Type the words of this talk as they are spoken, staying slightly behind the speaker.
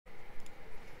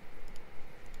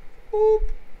Boop.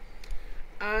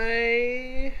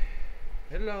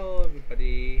 Hello,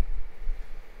 everybody.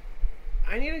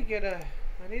 I need to get a.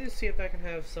 I need to see if I can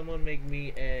have someone make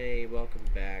me a welcome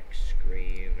back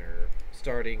screen or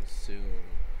starting soon.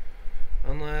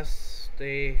 Unless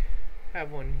they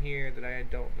have one here that I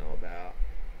don't know about.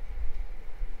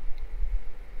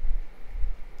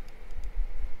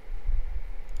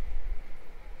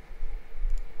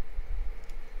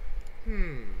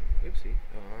 Oopsie.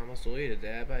 Oh, I almost deleted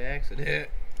that by accident.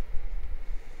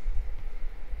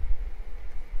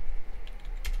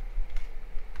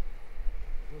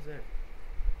 What was that?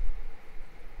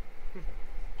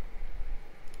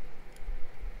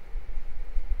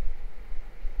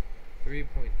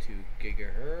 3.2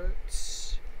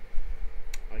 gigahertz.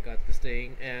 I got this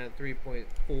thing at 3.4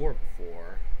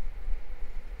 before.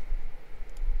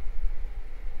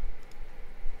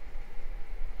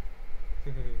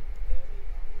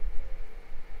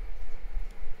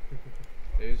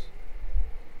 There's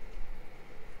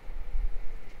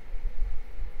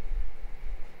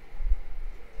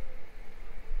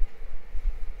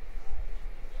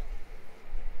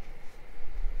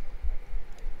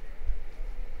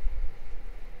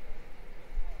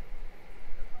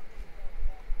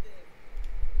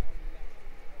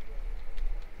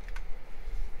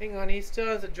hang on, he still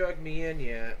hasn't drugged me in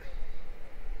yet.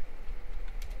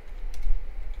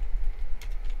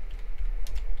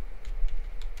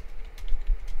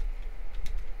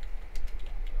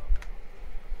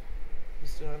 He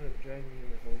still hasn't dragged me in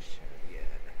the voice chat yet.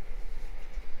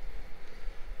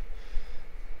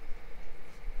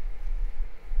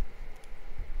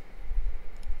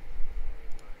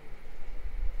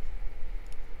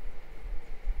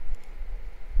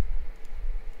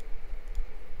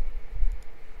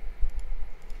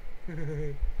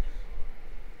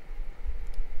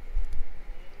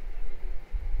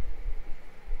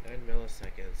 Nine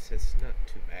milliseconds. It's not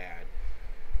too bad.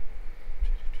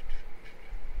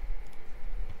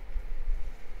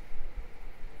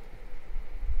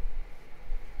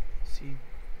 See,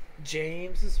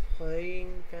 James is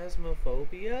playing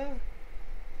Phasmophobia.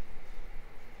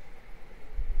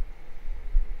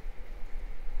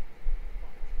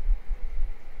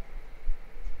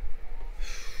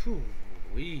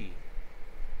 Whoo-wee.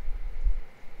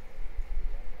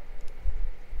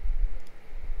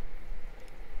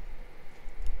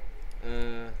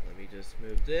 Let me just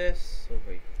move this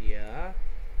over here.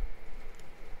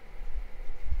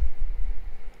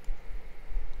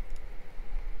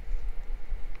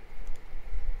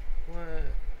 What?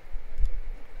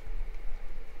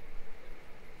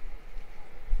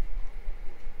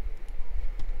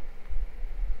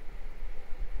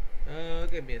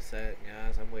 Give me a sec,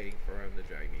 guys. I'm waiting for him to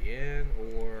drag me in,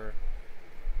 or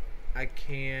I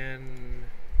can.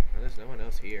 Oh, there's no one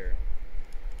else here.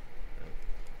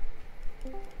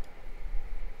 Oh.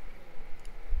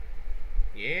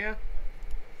 Yeah.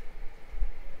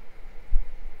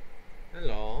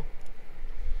 Hello.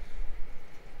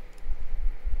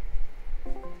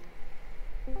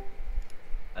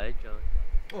 Hi, John.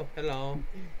 Oh, hello.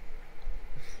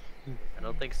 I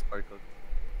don't think Sparkle.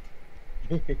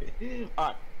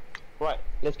 Alright, right.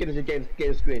 Let's get into game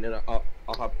screen, and I'll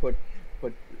put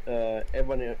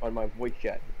everyone on my voice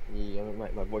chat. Yeah,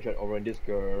 my voice chat over on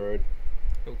Discord.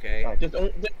 Okay. Just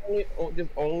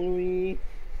only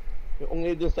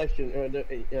this section,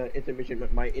 the intermission,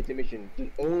 my intermission.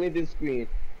 Just only this screen,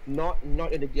 not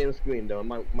in the game screen though.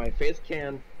 My face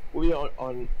cam will be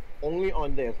on only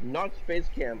on this, not face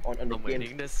cam on the I'm game.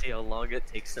 waiting to see how long it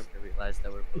takes them to realize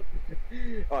that we're both.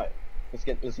 Alright, let's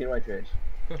get right to it.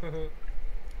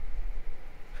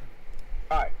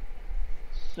 Alright,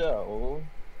 so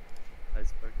Hi,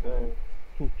 Sparkle.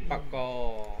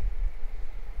 Sparkle.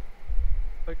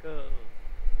 Sparkle.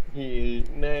 He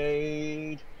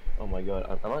made. Oh my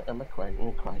god, am I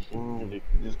crashing the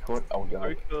Discord? Oh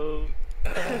god. Sparkle.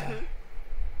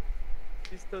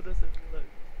 He still doesn't realize.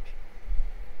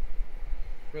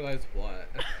 Realize what?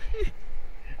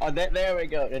 Oh, there we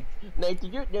go. Nate,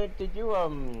 did you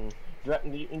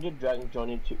drag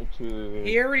Johnny into?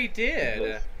 He already did.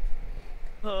 This?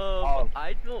 Oh.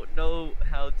 I don't know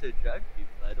how to drag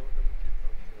people. I don't know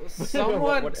what you're talking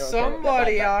about.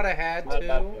 Somebody ought to had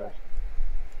to.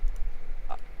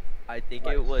 I think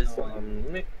Right, it was.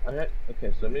 okay,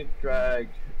 so let me drag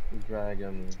oh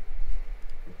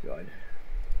god.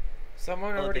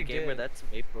 Someone Oh, already the gamer. did. That's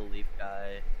Maple Leaf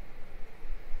guy.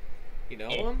 You know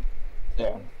him?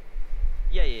 Yeah.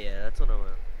 Yeah. That's what I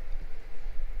want.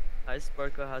 Hi,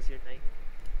 Sparkle. How's your night?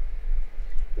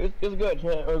 It was good.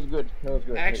 Yeah, it was good.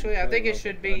 Actually, I think it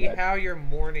should be how your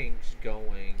morning's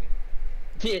going.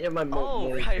 Yeah, my Oh,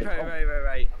 morning.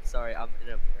 right. I'm sorry. I'm in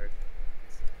America.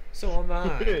 So am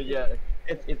I. Yeah,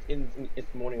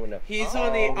 it's morning enough. He's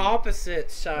on the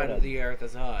opposite side hold of on. the earth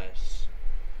as us.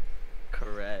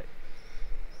 Correct.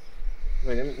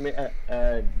 Wait, let me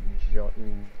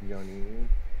Johnny.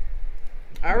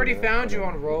 I already Yeah, found you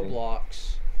hold on on.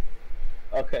 Roblox.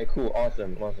 Okay, cool,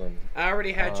 awesome. I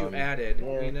already had you added.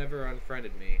 Yeah. You never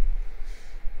unfriended me.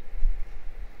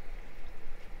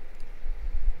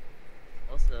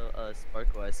 Also,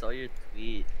 Sparkle, I saw your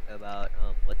tweet about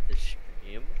what to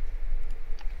stream.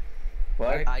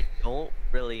 What? I don't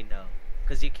really know,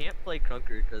 cause you can't play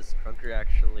Crunker, cause Crunker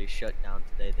actually shut down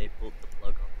today. They pulled the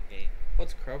plug on the game.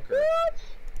 What's Croaker?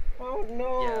 Oh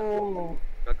no!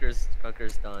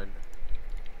 Crunker's done.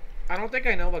 I don't think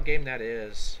I know what game that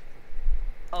is.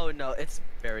 Oh no, it's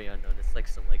very unknown. It's like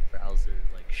some like browser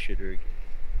like shooter game.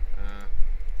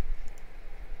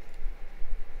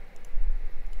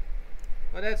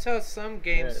 Well, that's how some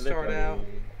games start out.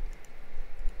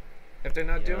 If they're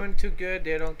not Yeah. doing too good,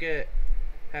 they don't get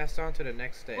passed on to the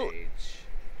next stage.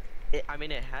 Well, I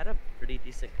mean, it had a pretty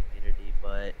decent community,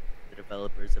 but the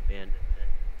developers abandoned it.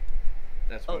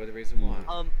 That's probably the reason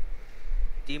why.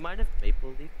 Do you mind if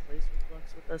Maple Leaf plays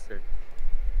Roblox with us, or?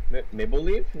 Maple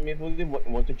Leaf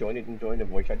wants to join the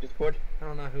voice chat Discord. I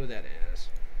don't know who that is.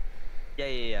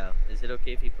 Yeah. Is it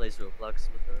okay if he plays Roblox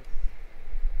with us?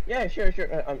 Yeah, sure.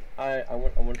 I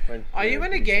want friends. Are you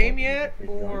in a game yet,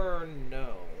 or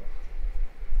no?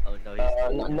 Oh no,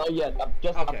 he's not yet. I'm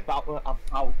just Okay. about to.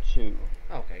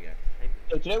 Okay, good.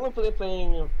 So today we're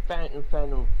playing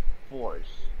Phantom Force.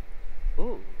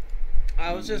 Ooh.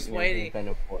 I was just waiting.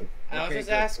 Phantom Force. I was Okay, just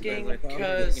good, asking because I thought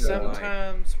because you know why.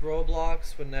 sometimes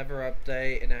Roblox would never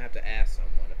update, and I have to ask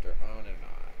someone if they're on or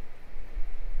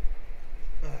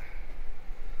not.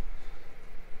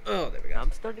 Oh, there we go.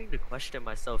 I'm starting to question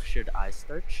myself. Should I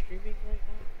start streaming right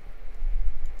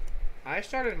now? I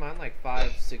started mine like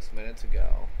 5-6 minutes ago.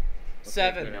 Okay,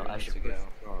 7 good. I minutes should ago.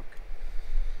 Talk.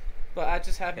 But I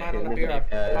just have mine on, Okay, the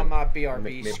BR, on my BRB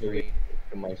Maybe screen.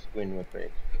 my screen real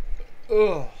quick.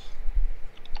 Ugh.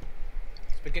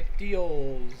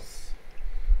 Spaghettios.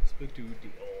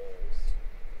 Spaghettios.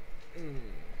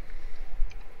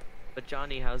 But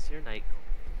Johnny, how's your night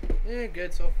going? Yeah,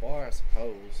 good so far, I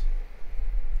suppose.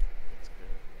 That's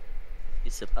good.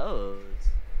 You suppose?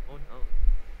 Oh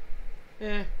no.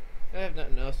 Eh, I have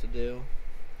nothing else to do.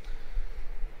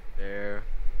 Fair.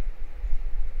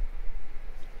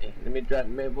 Let me drop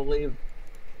Maple Leaf.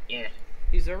 Yeah.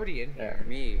 He's already in There. here.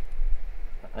 Me.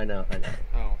 I know.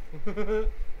 Oh.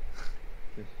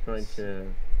 Just trying to.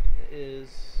 It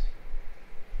is,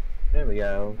 There we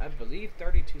go. I believe,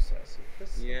 32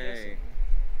 Celsius. I'm Yay. guessing.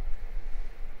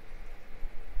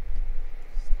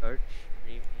 Start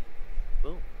streaming.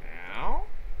 Boom. Ow?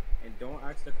 And don't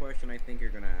ask the question I think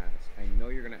you're gonna ask. I know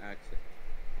you're gonna ask it.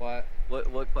 What?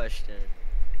 What question?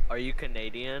 Are you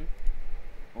Canadian?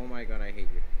 Oh my god, I hate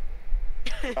you.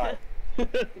 Alright.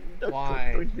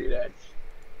 Why? Don't do that.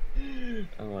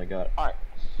 Oh my god. Alright,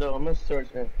 so I'm gonna search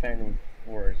Phantom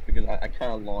Force because I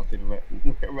kind of lost it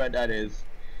where that is.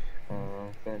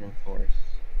 Phantom Force.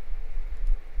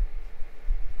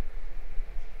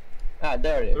 Ah,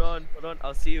 there it is. Hold on.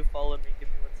 I'll see you follow me. Give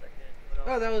me 1 second. Hold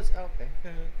Oh, on. that was okay.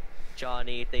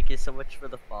 Johnny, thank you so much for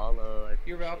the follow. I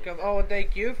You're appreciate welcome. it. Oh, and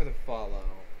thank you for the follow.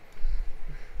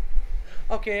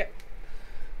 Okay.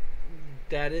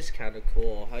 That is kind of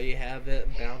cool. How you have it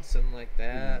bouncing like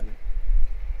that.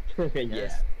 Yeah.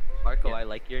 Yes. Marco, Yeah. I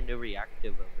like your new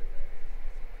reactive over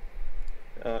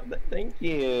there. Thank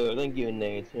you,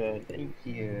 Nate. Thank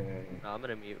you. No, I'm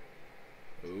gonna mute.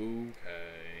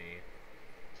 Okay.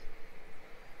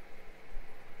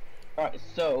 Alright,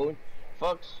 so,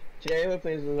 folks, today we're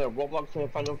playing Roblox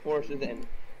Final Forces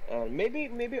and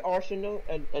maybe Arsenal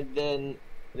and then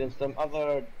some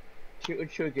other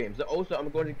two games. Also, I'm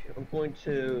going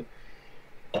to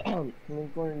I'm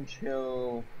going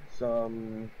to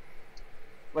some.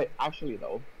 Wait, actually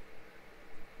though.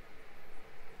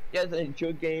 Yeah, the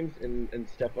two games and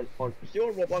stuff on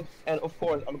still Roblox, and of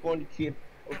course I'm going to keep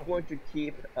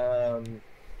keep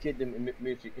the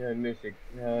music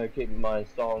keep my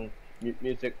song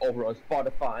music over on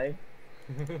Spotify.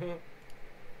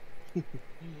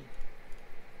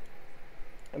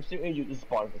 I'm still going to use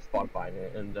Spotify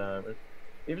and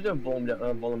maybe the volume down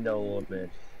a little bit.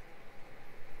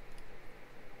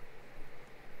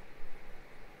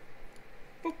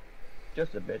 Boop.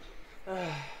 Just a bit.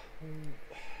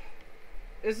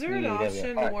 Is there an Yeah, yeah,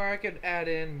 option alright. where I could add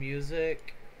in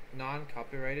music,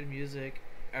 non-copyrighted music,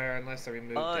 or unless I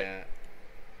remove that?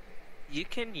 You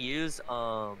can use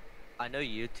I know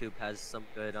YouTube has some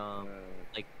good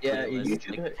like Yeah, playlists,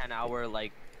 YouTube like 10-hour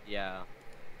like yeah.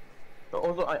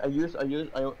 Also, I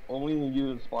only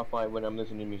use Spotify when I'm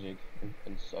listening to music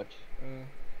and such.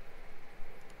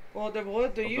 Well,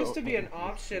 there used to be an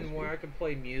option where I could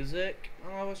play music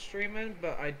while I was streaming,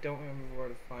 but I don't remember where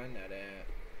to find that at.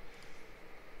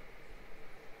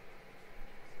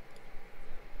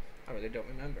 I really don't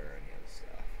remember any of the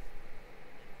stuff.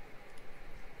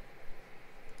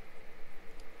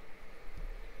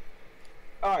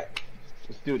 Alright,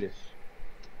 let's do this.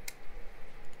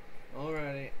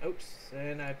 Alrighty. Oops,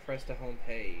 and I pressed the home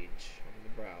page on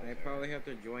the browser. I probably have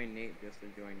to join Nate just to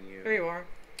join you. There you are.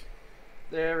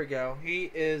 There we go.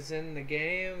 He is in the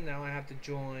game. Now I have to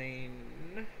join.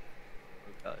 Oh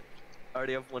god. I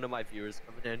already have one of my viewers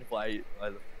coming in. Why the fuck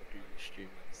are you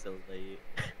streaming so late?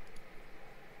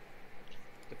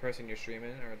 The person you're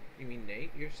streaming, or you mean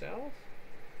Nate yourself?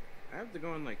 I have to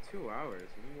go in like 2 hours.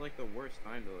 This is like the worst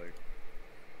time to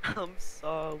like. I'm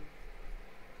sorry.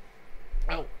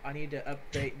 Oh, I need to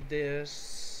update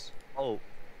this. Oh,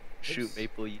 shoot, Oops.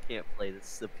 Maple, you can't play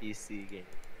this. Is a PC game.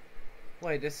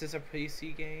 Wait, this is a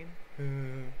PC game?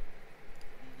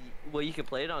 Well, you can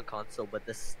play it on console, but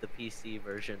this is the PC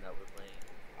version that we're playing.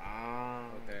 Ah.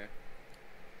 Okay.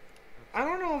 I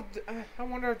don't know. I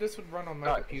wonder if this would run on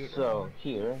my computer. So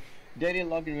here, daily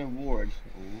login rewards.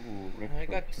 Ooh, I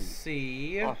got to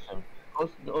see. awesome.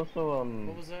 Also,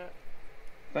 What was that?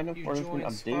 Final You Fantasy joined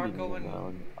updated Sparkle and-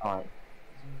 now. Alright.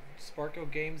 Sparkle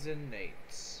Games and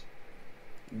Nate's.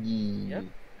 Yep.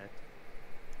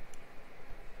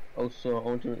 Also, I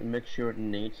want to make sure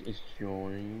Nate is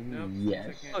joined. Nope,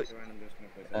 Yes. since I can't join, I'm just gonna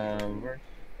play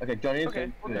that. Okay, Johnny is Okay,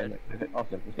 in. we're good. Okay,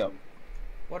 awesome. Let's go.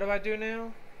 What do I do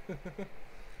now?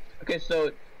 Okay,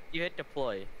 so You hit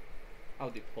deploy. I'll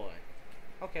deploy.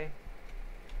 Okay.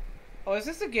 Oh, is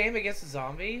this a game against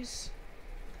zombies?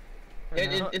 Or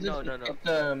it, no? it's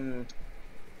No.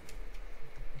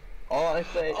 all I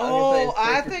say. Oh,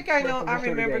 I it's think I know. I first-person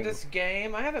remember game. this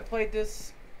game. I haven't played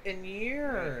this in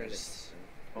years.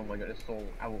 Oh my god, it's so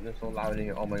loud. It's so loud in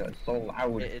here. Oh my god, it's so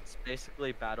loud. It's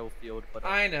basically Battlefield, but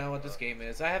I know what this game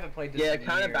is. I haven't played this Yeah, in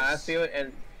kind of years. Battlefield,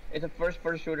 and it's a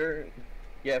first-person shooter.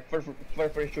 Yeah,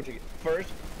 first-person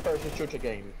shooter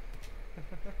game.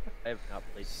 I have not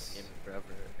played this game in forever.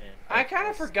 And I kind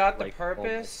of lost, forgot the like,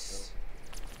 purpose.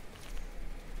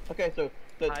 Okay, so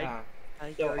Ah,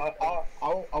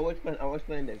 I'll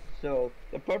explain this. So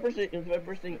the purpose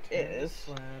thing is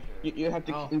you have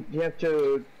to Oh. you have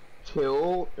to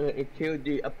kill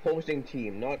the opposing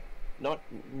team, not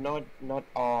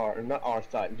our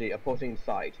side, the opposing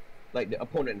side, like the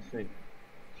opponents.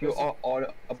 Kill all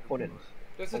the opponents.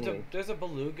 there's a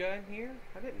beluga in here.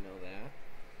 I didn't know that.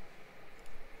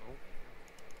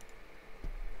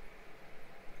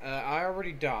 I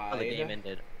already died. Oh, the game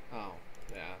ended. Oh,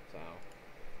 yeah, so.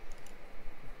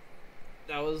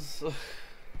 That was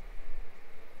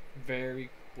very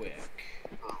quick.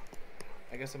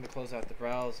 I guess I'm gonna close out the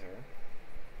browser.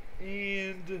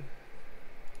 And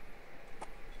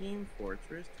Team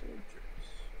Fortress Tortures.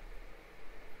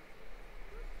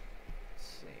 let's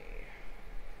see.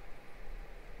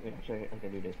 Yeah, actually, I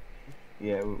can do this.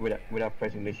 Yeah, without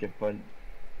pressing the shift button.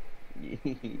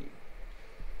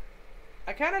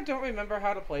 I kind of don't remember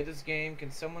how to play this game.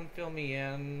 Can someone fill me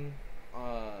in?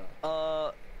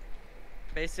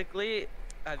 Basically,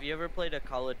 have you ever played a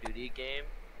Call of Duty game?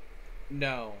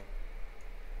 No.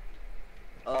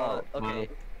 Okay.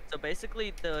 So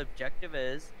basically, the objective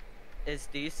is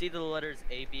do you see the letters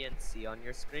A, B, and C on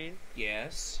your screen?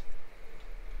 Yes.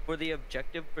 For the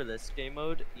objective for this game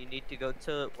mode, you need to go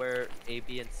to where A,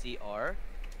 B, and C are.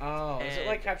 Oh, is it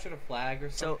like And capture the flag or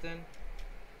so- something?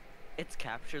 It's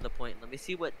capture the point. Let me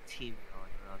see what team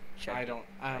you're on.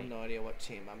 I have no idea what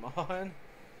team I'm on.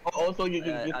 Also, you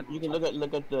I'm- can look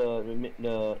at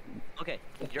the Okay,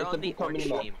 It's you're a on the big company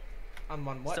orange map. team. I'm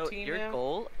on what So team your now?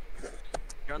 goal,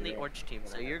 you're on the Yeah. orange team.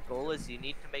 So your goal is you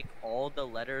need to make all the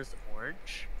letters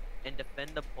orange and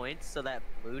defend the points so that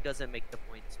blue doesn't make the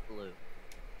points blue.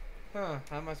 Huh,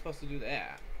 how am I supposed to do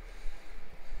that?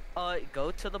 Go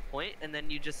to the point and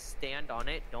then you just stand on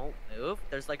it. Don't move.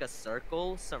 There's like a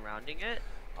circle surrounding it.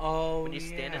 Oh, When you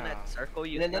stand in yeah. that circle,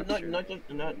 you not capture.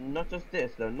 not just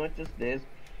this though, not just this.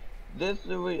 There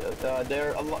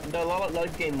are a lot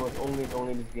of game modes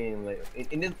only this game. Like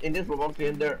in this Roblox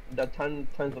game, there are tons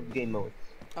of game modes.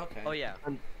 Okay. Oh yeah,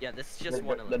 And yeah. This is just the,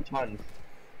 one of the them. tons.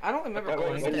 I don't remember Right,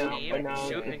 playing right this now- game. right now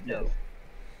Shoot it's me. this.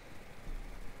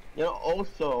 You know,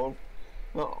 also,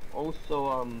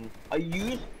 I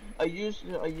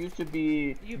used to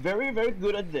be very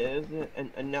good at this,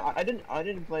 and now I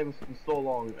didn't play for so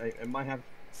long. I might have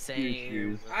Same.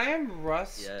 issues. I am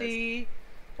rusty,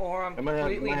 or I'm I might have-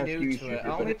 completely might have new few to issues it. I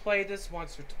with only it. played this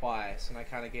once or twice, and I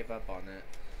kind of gave up on it.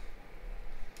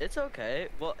 It's okay.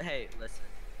 Well, hey, listen.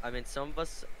 I mean, some of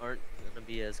us aren't gonna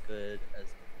be as good as.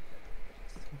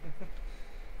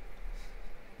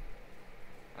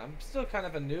 I'm still kind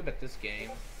of a noob at this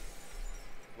game.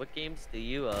 What games do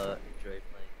you enjoy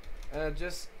playing?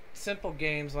 Just simple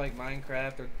games like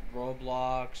Minecraft or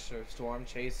Roblox or Storm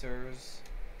Chasers.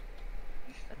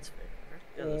 That's fair.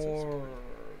 Yeah, those are Or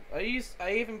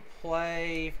I even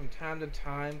play from time to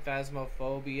time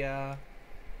Phasmophobia.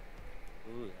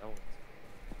 Ooh, that one's.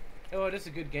 Oh, it is a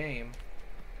good game.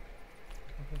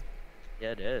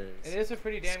 Yeah, it is. It is a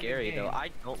pretty damn Scary good game. though. I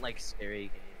don't like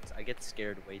scary games. I get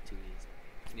scared way too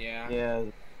easy. Yeah. Yeah,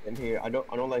 and here I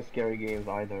don't like scary games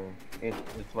either.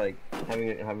 It's like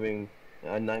having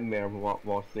a nightmare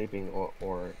while sleeping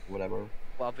or whatever.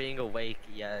 While being awake,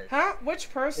 yes. Huh? Which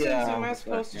persons Yeah, am I what the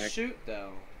supposed to heck? shoot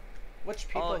though? Which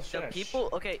people Oh, should the I people.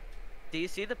 Okay, do you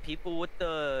see the people with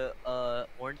the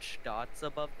orange dots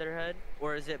above their head,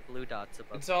 or is it blue dots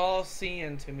above? It's all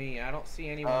seeing to me. I don't see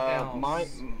anyone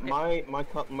else.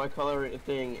 My color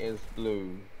thing is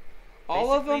blue.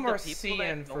 All of Basically, them the are people that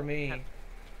seeing for don't me. have-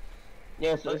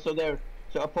 Yeah, so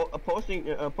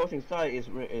opposing side is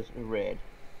red.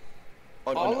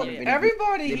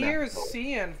 Everybody the here map. is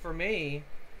seeing for me.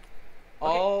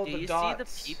 Okay, All do the you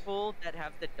dots. see the people that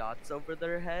have the dots over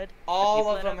their head? The All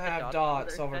people of that them the have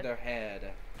dots over their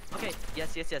head. Okay,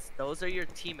 yes. Those are your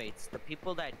teammates. The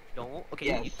people that don't. Okay,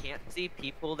 you Yes. can't see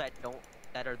people that don't.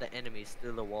 That are the enemies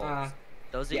through the walls.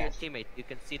 Those are yes. your teammates. You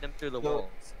can see them through the So-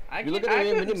 walls. I You look can't- I at the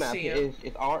couldn't mini map see 'em.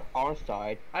 is our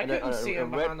side. I and couldn't see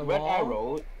 'em red behind the red wall.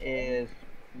 arrow is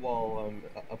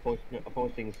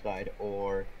opposing side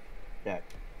or that.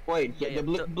 Wait, Yeah,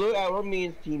 the so- blue arrow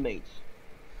means teammates.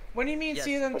 What do you mean Yes.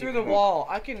 see them What do through you the mean? wall?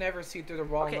 I can never see through the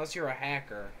wall Okay. unless you're a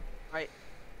hacker.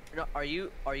 No, are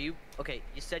you? Okay,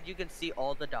 you said you can see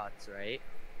all the dots, right?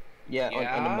 Yeah, on the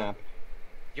Yeah. map.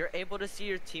 You're able to see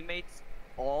your teammates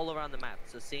all around the map,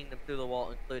 so seeing them through the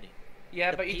wall, including.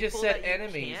 Yeah, The but you just people said that you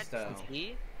enemies can't though.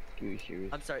 see- Shoes.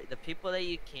 I'm sorry, the people that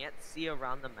you can't see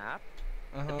around the map,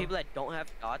 the Uh-huh. people that don't have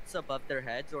dots above their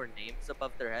heads or names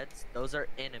above their heads, those are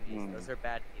enemies. Mm. Those are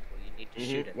bad people. You need to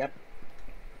shoot at.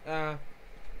 Yep.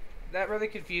 That really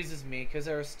confuses me because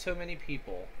there's too many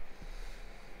people.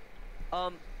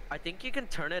 I think you can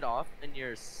turn it off in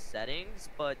your settings,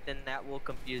 but then that will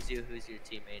confuse you who's your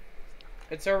teammate.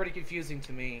 It's already confusing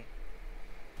to me.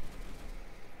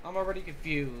 I'm already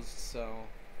confused, so.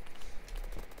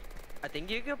 I think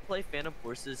you could play Phantom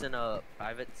Forces in a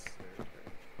private server,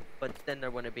 but then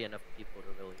there wouldn't be enough people to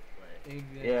really play.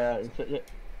 Yeah.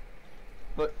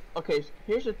 But okay,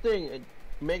 here's the thing.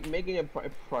 Making a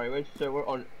private server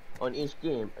on each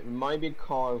game might be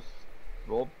cause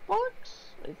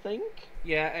Roblox, I think.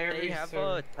 Yeah, They every have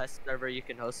server. a test server you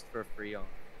can host for free on.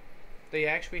 They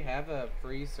actually have a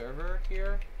free server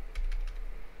here.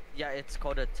 Yeah, it's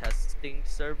called a testing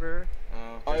server.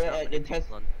 Oh. Oh There's yeah, not the many people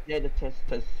test. on- Yeah, the test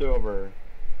server.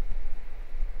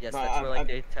 Yes, No, that's where like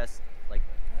they test like.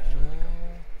 Uh, actual, like,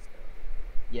 stuff.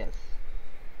 Yes.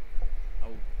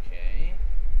 Okay.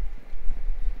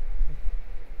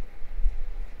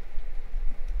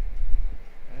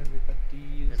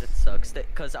 Everybody's. And it sucks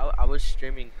because I was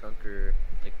streaming Conquer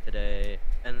like today,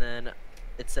 and then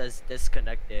it says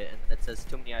disconnected, and it says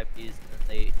too many IPs, and then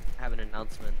they have an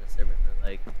announcement in the server, and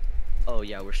they're like, "Oh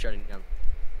yeah, we're shutting down."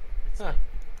 It's Huh.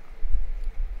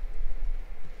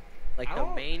 like I the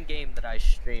don't- main game that I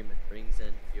stream and brings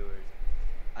in viewers.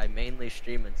 I mainly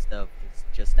stream and stuff is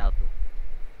just out the.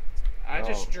 I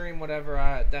just Oh. stream whatever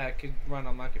that could run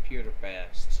on my computer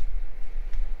best.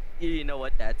 You know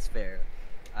what? That's fair.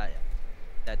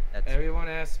 That's Everyone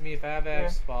asks me if I have Yeah.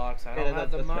 Xbox. I Yeah, don't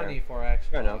have the that's fair. money for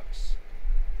Fair enough. Xbox.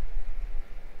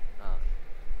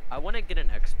 I want to get an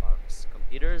Xbox.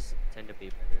 Computers tend to be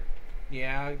better.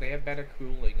 Yeah, they have better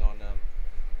cooling on them.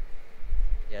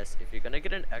 Yes, if you're gonna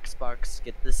get an Xbox,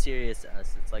 get the Series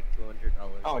S. It's like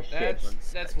 $200. Oh, shit.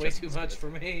 That's way too much for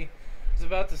me. I was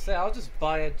about to say I'll just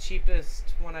buy a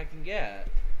cheapest one I can get.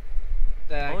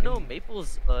 That I Oh no, can-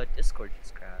 Maple's Discord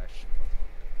just crashed.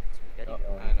 Spaghetti.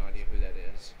 Uh-oh. I have no idea who that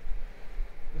is.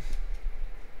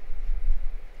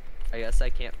 I guess I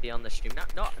can't be on the stream.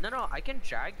 No. I can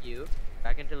drag you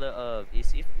back into the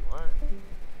VC if you want.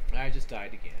 I just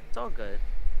died again. It's all good.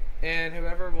 And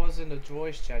whoever was in the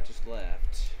voice chat just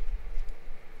left.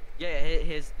 Yeah,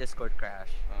 his Discord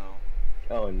crashed. Oh.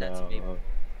 Oh That's no. Maple.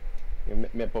 Your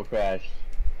Maple crashed.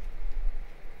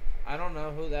 I don't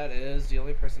know who that is. The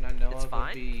only person I know It's of fine.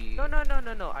 would be.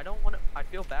 No. I don't want to. I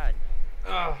feel bad.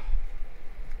 Ugh.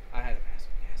 I had to pass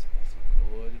some gas. That's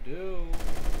not good to do.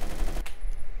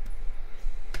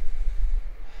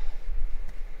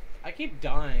 I keep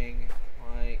dying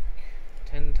like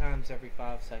 10 times every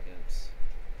 5 seconds.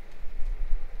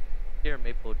 Here,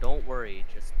 Maple, don't worry.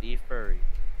 Just be furry.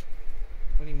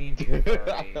 What do you mean, be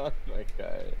furry? Oh my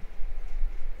god.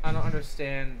 I don't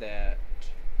understand that.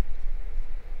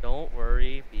 Don't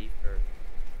worry, be furry.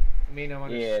 I mean, I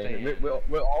Yeah, understand.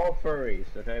 we're all furries,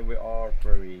 okay? We're all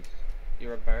furries.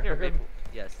 You're a bird. Here, Maple.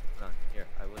 Yes, hold on. Here,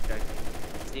 I will check.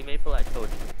 See, Maple, I told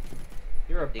you.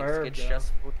 You're a Things bird, get though.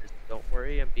 stressful, just don't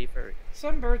worry and be furry.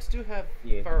 Some birds do have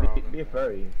Yeah, fur on them. be a though.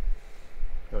 furry.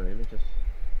 Hold on, let me just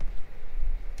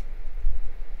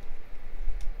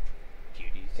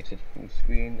Cuties. exit full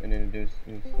screen and then do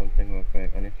something real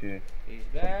quick. I need to He's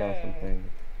put down back. something.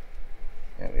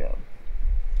 There we go.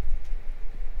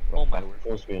 Oh my Back word.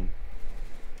 full screen.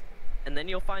 And then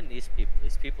you'll find these people.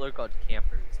 These people are called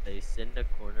campers. They sit in a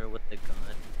corner with the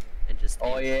gun and just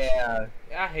Oh aim. yeah.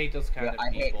 I hate those kind Yeah,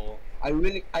 of people.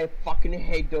 I fucking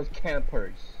hate those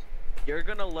campers. You're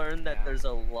gonna learn that Yeah. there's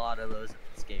a lot of those in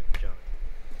this game, John.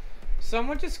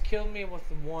 Someone just killed me with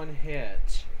one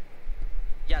hit.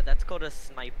 Yeah, that's called a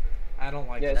sniper. I don't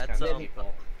like Yes, this kind that's, of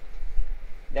people.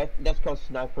 That's called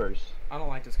snipers. I don't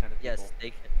like this kind of people. Yes, they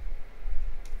can.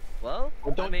 Well,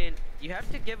 Well, I don't- mean, you have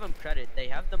to give them credit. They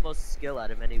have the most skill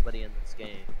out of anybody in this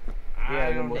game. I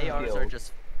Yeah, don't the They most know. are skilled.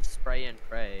 just spray and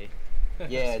pray.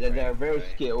 Yeah, Spray they're and very pray.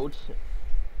 skilled.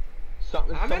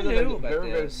 Some I'm of them a are noob at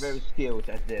very this. very skilled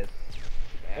at this.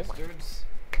 Bastards.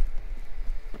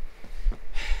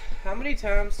 How many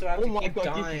times do I have Oh to my keep God,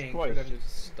 Jesus dying for Christ. them to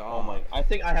stop? Oh my! I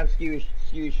think I have skill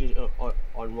issues on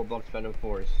Roblox Phantom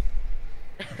Force.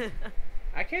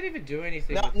 I can't even do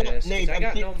anything No, with no, this Nate, because I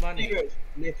got no money. Serious.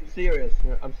 Nate, I'm serious.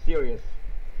 I'm serious.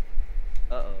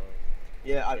 Uh-oh.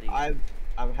 Yeah, Getting-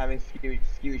 I'm having skill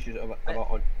issues about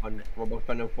on Roblox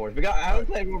Phantom Force because I haven't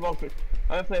played Roblox.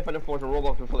 I haven't played Phantom Force on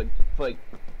Roblox for like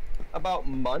about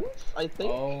months, I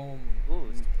think. Oh,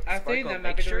 Ooh, I think Sparkle, that might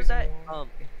make be the sure reason that why.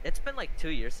 it's been like 2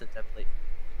 years since I played.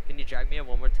 Can you drag me in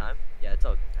one more time? Yeah, it's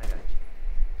all good. I got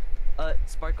you.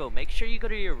 Sparkle, make sure you go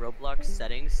to your Roblox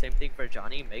settings. Same thing for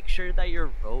Johnny. Make sure that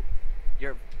your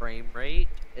frame rate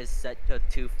is set to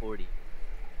 240.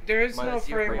 There is Mine no is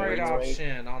your frame frame rate rate.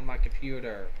 option on my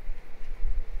computer.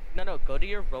 No, go to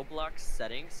your Roblox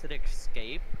settings, hit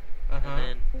escape, Uh-huh.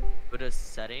 and then go to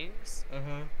settings,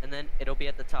 Uh-huh. and then it'll be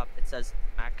at the top. It says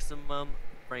maximum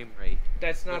frame rate.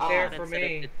 That's not Ah, there And for set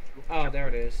it me. to Oh, there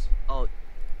it 240. is. Oh,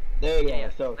 There you go. yeah.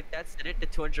 So Like that, set it to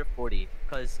 240,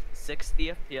 because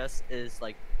 60 FPS is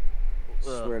like.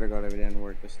 Swear to God, if it didn't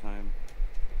work this time.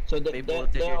 People,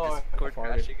 did there your are Discord farted.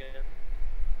 crash again?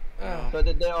 Ugh.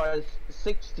 there are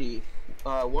 60, 120,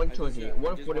 I just wanted you to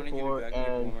 144, drag me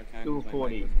one and more time 'cause my mic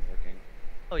 240. wasn't working.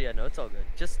 Oh yeah, no, it's all good.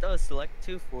 Just select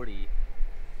 240.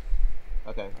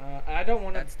 Okay. I don't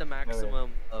want to. That's the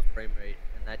maximum of frame rate,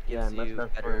 and that Yeah, gives you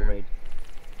that's better. frame rate.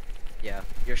 Yeah,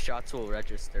 your shots will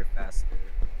register faster.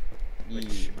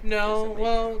 Which No, doesn't make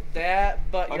well,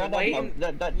 that, but Oh, your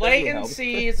that does help.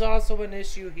 latency is also an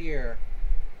issue here.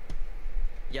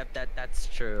 Yep, that's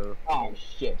true. Oh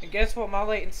shit. And guess what my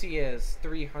latency is?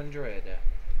 300.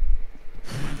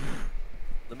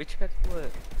 Let me check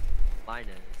what mine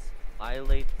is. My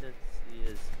latency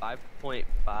is 5.510.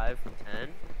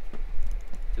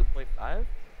 2.5?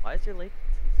 Why is your latency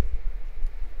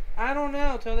so I don't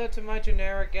know. Tell that to my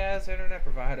generic ass internet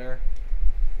provider.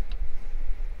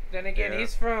 Then again, Yeah.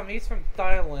 he's from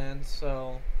Thailand,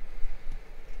 so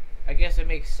I guess it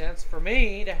makes sense for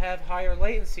me to have higher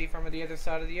latency from the other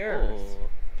side of the earth. Oh.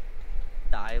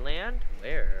 Thailand?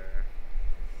 Where?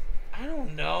 I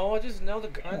don't know. I just know the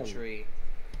country.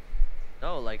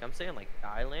 No, like I'm saying like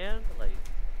Thailand? Like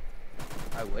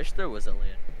I wish there was a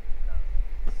land.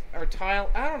 Or Thai.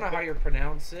 I don't know how you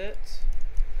pronounce it.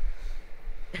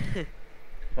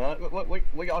 Huh?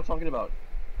 What y'all talking about?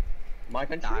 My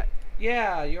country? Thai-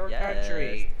 Yeah, your Yes.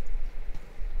 country.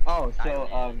 Oh, so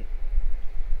Thailand.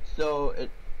 so it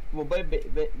well, basically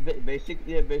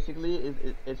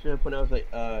it's gonna pronounce like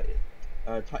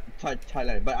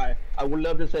Thailand, but I would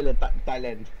love to say like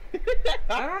Thailand.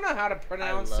 I don't know how to I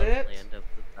pronounce love it. Land of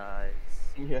the Thais.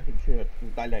 Yeah,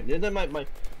 Thailand. This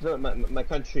is my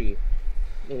country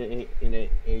in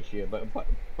Asia, but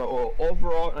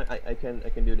overall I can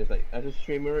do this like as a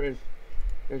streamer,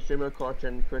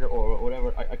 content creator or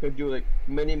whatever. I could do like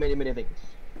many things.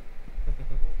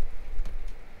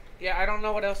 Yeah, I don't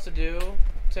know what else to do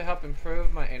to help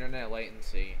improve my internet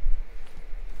latency.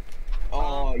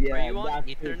 Oh yeah, are you on that's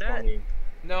too Ethernet? funny.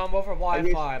 No, I'm over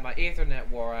Wi-Fi. My Ethernet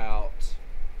wore out.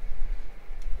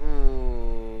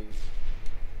 Ooh.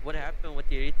 What happened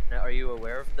with your Ethernet? Are you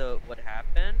aware of what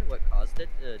happened? What caused it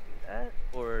to do that?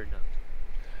 Or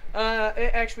no?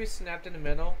 It actually snapped in the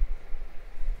middle.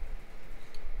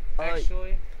 Uh,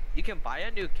 Actually. You can buy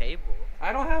a new cable.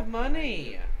 I don't have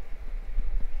money.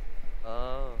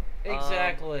 Oh.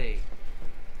 Exactly.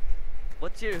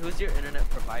 Who's your internet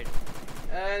provider?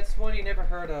 It's one you never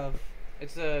heard of.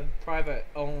 It's a private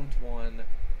owned one.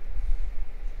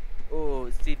 Oh,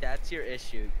 see, that's your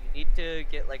issue. You need to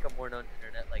get like a more known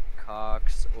internet like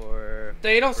Cox or.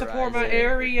 They don't support my Verizon.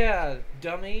 area,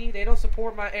 dummy. They don't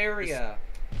support my area.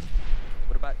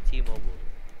 What about T-Mobile?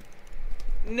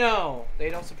 No, they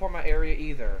don't support my area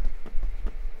either.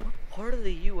 What part of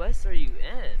the U.S. are you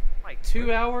in? Oh my 2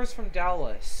 goodness. hours from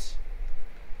Dallas.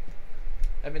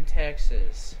 I'm in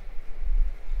Texas.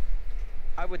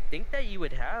 I would think that you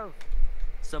would have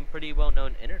some pretty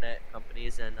well-known internet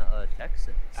companies in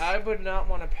Texas. I would not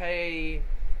want to pay.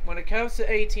 When it comes to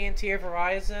AT&T or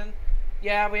Verizon,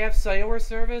 yeah, we have cellular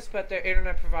service, but their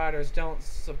internet providers don't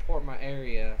support my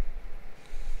area.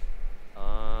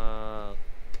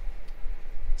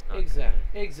 It's not good.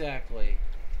 Exactly.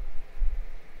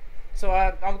 So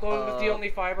I'm going with the only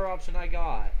fiber option I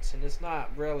got, and it's not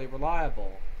really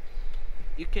reliable.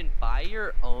 You can buy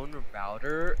your own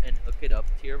router and hook it up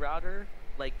to your router.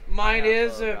 Like Mine I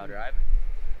have is a router.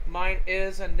 Mine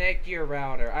is a Netgear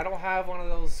router. I don't have one of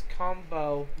those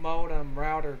combo modem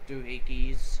router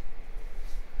doohickeys.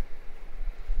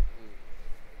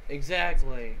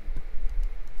 Exactly.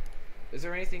 Is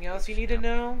there anything else you need to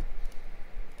know?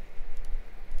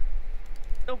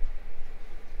 Nope.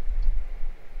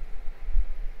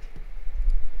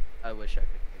 I wish I could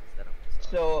fix that up.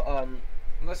 So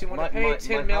Unless you want to pay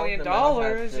 $10 million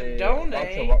and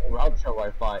donate. Router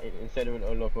Wi-Fi instead of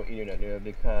a local internet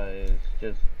because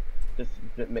just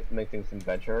make things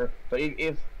better. But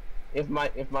if my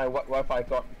Wi-Fi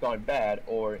gone bad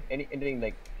or anything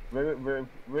like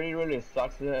really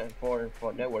sucks for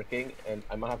networking, and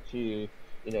I might have to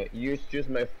use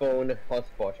my phone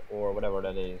hotspot or whatever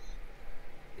that is.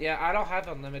 Yeah, I don't have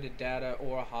unlimited data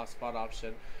or a hotspot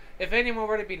option. If anyone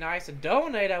were to be nice and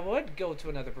donate, I would go to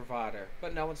another provider.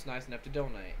 But no one's nice enough to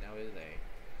donate, now is they?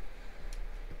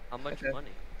 How much Okay.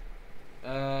 money?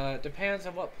 Depends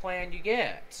on what plan you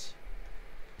get.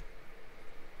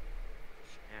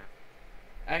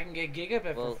 Yeah. I can get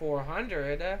gigabit Well- for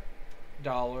 $400.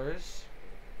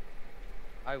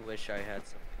 I wish I had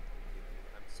something.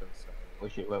 I'm so sorry. Oh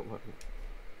shit! What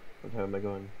time am I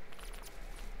going?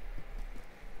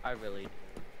 I really do.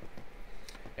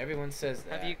 Everyone says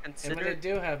that. Have you and when they considered-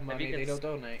 do have money, you they cons-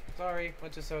 don't donate. Sorry,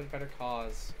 went to some better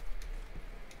cause.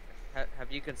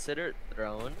 Have you considered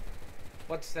Throne?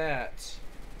 What's that?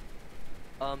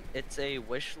 It's a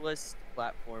wish list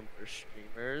platform for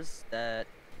streamers that,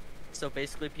 so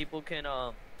basically people can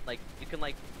like you can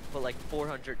like put like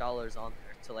 $400 on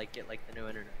there to like get like the new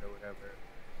internet or whatever,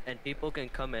 and people can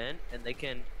come in and they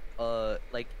can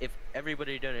like if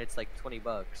everybody donates like $20,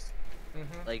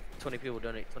 like 20 people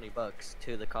donate $20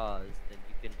 to the cause, then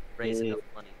you can raise enough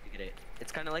money to get it.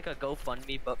 It's kind of like a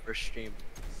GoFundMe but for streamers.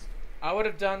 I would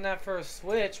have done that for a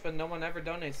Switch, but no one ever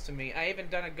donates to me. I even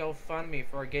done a GoFundMe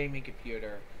for a gaming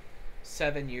computer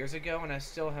 7 years ago, and I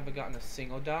still haven't gotten a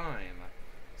single dime.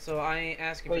 So I ain't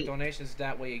asking Wait. for donations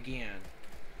that way again.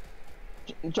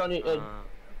 Johnny,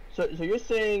 so you're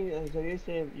saying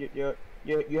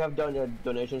you have done a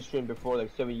donation stream before like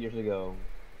 7 years ago.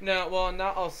 No, well,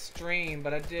 not a stream,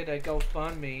 but I did a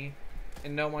GoFundMe,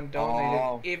 and no one donated.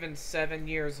 Oh. Even 7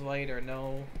 years later,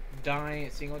 no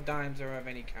single dimes or of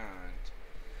any kind.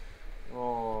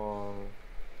 Oh,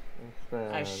 that's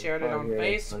sad. I shared it on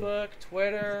Okay, Facebook,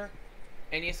 Twitter,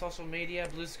 any social media.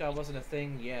 Blue Sky wasn't a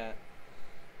thing yet.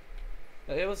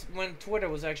 But it was when Twitter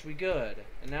was actually good,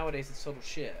 and nowadays it's total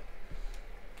shit.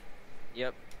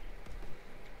 Yep.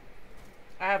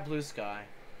 I have Blue Sky.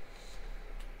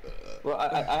 Well,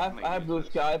 I have Blue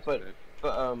Sky, but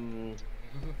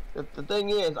the thing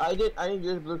is, I didn't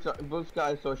use Blue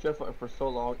Sky Social for so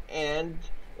long, and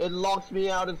it locks me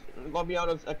out of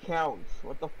accounts.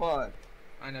 What the fuck?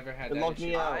 I never had It that locked me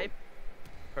issue. out. My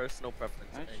personal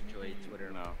preference, I enjoy Twitter.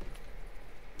 No.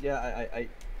 Yeah,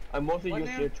 I mostly What use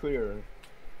now? Twitter.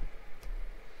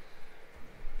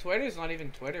 Twitter's not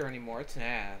even Twitter anymore. It's an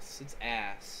ass. It's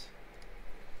ass.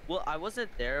 Well, I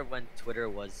wasn't there when Twitter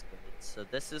was good, so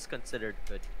this is considered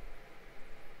good.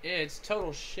 Yeah, it's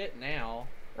total shit now.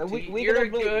 And So we're you're gonna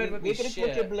blame, good would be we're gonna put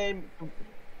shit. the blame.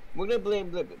 We're gonna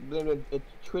blame the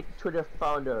Twitter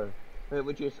founder,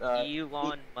 which is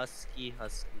Elon Muskie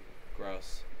Husky.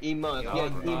 Gross. E Musk.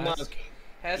 Elon Yeah, E Musk. Musk.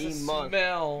 Has a E Musk.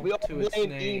 smell We all to its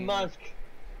blame E name. Musk.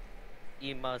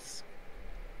 E Musk.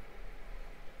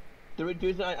 The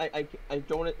reason I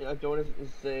don't want to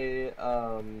say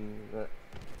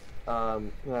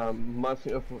Musk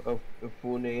a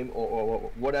full name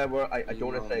or whatever. I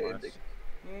don't want to say it.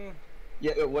 Mm,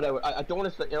 Yeah, whatever. I don't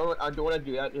want to say. You know what? I don't want to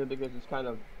do that because it's kind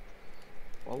of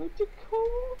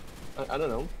political. I don't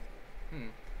know. Hmm.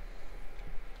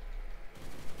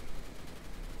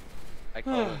 I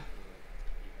call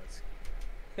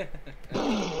him.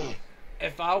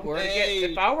 If I were to get, Hey,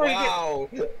 if I were to wow.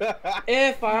 get,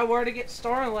 if I were to get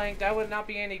Starlink, that would not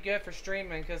be any good for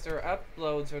streaming because their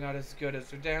uploads are not as good as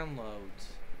their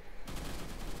downloads.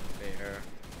 Fair.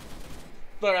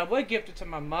 But I would gift it to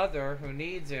my mother who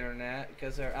needs internet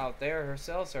because they're out there. Her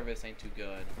cell service ain't too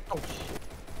good. Oh shit.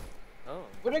 Oh.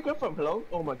 Where did I come from? Hello?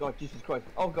 Oh my god, Jesus Christ.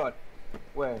 Oh god.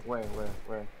 Where did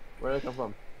I come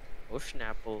from? Oh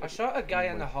Schnapple. I shot a guy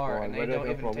Oh in my the heart God, and they where did I don't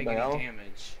come even from? take The any hell?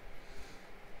 damage.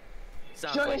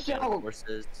 Sounds Shut like yourself!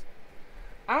 horses.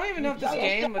 I don't even know if this Shut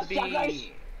game would yourself, guys!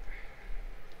 be.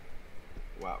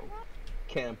 Wow.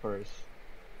 Campers.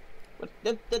 What?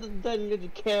 That is a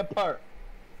camper.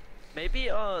 Maybe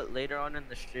later on in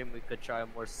the stream we could try a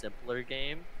more simpler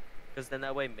game, because then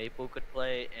that way Maple could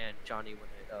play and Johnny wouldn't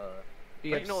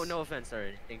Be like, no ups- no offense or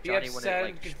anything. be Johnny upset wouldn't and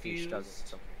like be struggling confused. with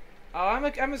something.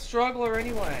 Oh, I'm a struggler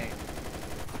anyway.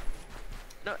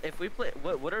 No, if we play,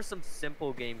 what are some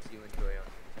simple games you enjoy on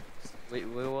this? We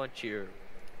want your.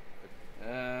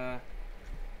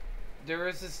 There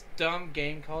is this dumb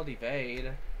game called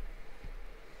Evade,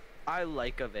 I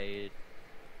like Evade.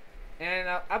 and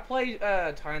I play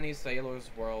Tiny Sailor's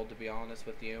World to be honest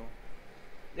with you.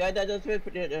 Yeah, that's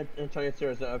pretty. Tony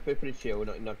serious. Pretty chill.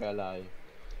 Not gonna lie.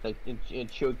 Like in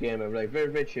chill game, like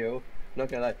very chill. Not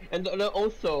gonna lie. And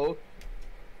also,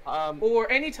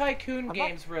 Or any tycoon not-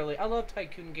 games, really. I love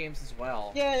tycoon games as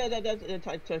well. yeah,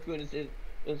 that's Tycoon is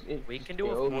We can do a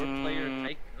chill.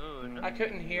 4-player tycoon. I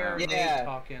couldn't hear Yeah. Nate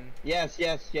talking. Yes.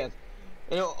 You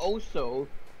know, also,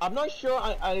 I'm not sure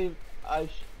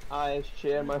I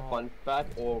share my No. fun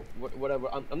fact or whatever.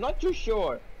 I'm not too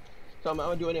sure, so I'm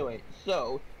gonna do it anyway.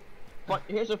 So,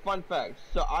 here's a fun fact.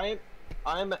 So I'm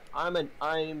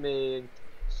a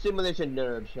simulation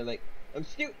nerd. So like I'm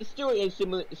still a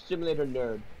simulator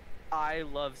nerd. I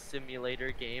love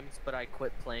simulator games, but I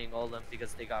quit playing all of them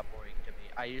because they got boring to me.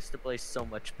 I used to play so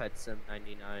much Pet Sim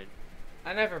 99.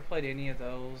 I never played any of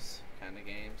those kind of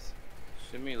games.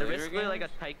 They're Simulator basically like a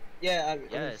games? type. Yeah,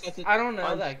 Yes. I don't know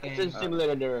I'm that such game. a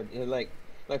simulator nerd. You know, like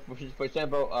for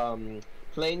example,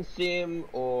 plane sim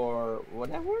or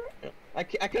whatever. I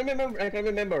can't remember. I cannot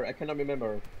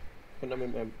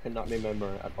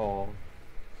remember at all.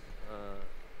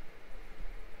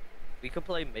 We could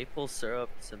play Maple Syrup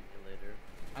Simulator.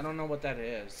 I don't know what that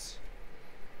is.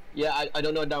 Yeah, I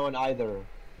don't know that one either.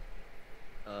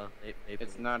 Maple.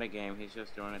 It's not a game, he's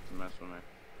just doing it to mess with me.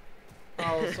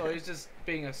 Oh, so he's just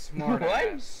being a smart What?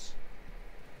 ass.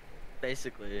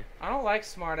 Basically. I don't like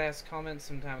smart ass comments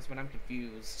sometimes when I'm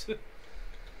confused.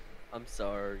 I'm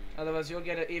sorry. Otherwise, you'll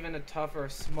get even a tougher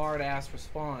smart ass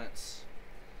response.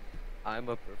 I'm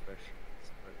a professional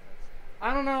smartass.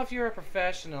 I don't know if you're a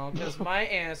professional, because my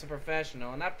aunt is a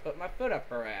professional, and I put my foot up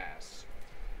her ass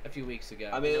a few weeks ago.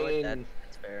 I You know what? mean,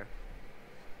 That's fair.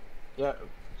 yeah.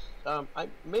 I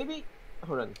maybe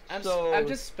hold on. I'm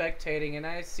just spectating, and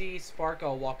I see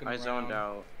Sparkle walking I around. zoned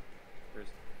out. There's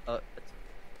It's,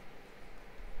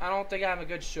 I don't think I'm a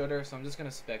good shooter, so I'm just gonna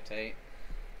spectate.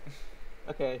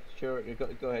 Okay, sure. You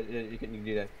go ahead. You can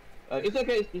do that. It's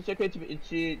okay. It's okay to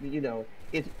be. You know,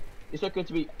 it's okay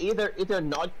to be either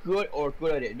not good or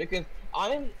good at it, because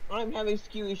I'm having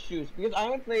skill issues because I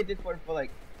haven't played this for like.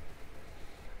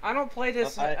 I don't play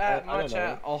this I don't much know.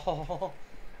 at all.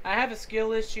 I have a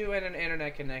skill issue and an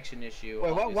internet connection issue.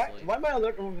 Wait, obviously. why am I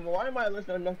alert? Why am my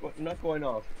alerts not going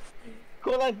off?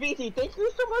 Cool like VT, thank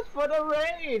you so much for the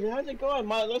raid. How's it going?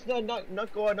 My alerts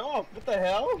not going off. What the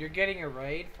hell? You're getting a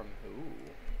raid from who?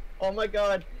 Oh my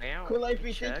god. Meow. Cool like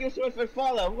VT, thank you so much for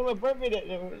follow. I'm gonna birthday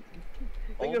it.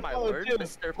 Oh my word,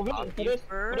 Mr. Poppy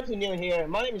For those who new here,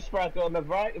 my name is Sparkle. I'm a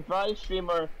variety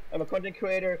streamer. I'm a content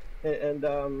creator, and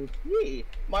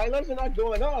my alerts are not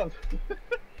going off.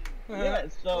 Yeah,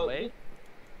 so Wait.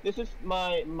 this is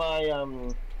my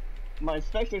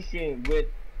special stream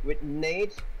with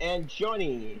Nate and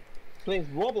Johnny playing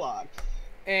Roblox.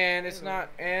 And it's not.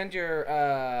 And you're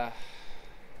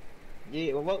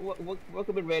Yeah,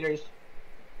 welcome to Raiders.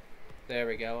 There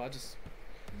we go. I'll just.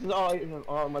 This is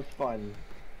all much fun.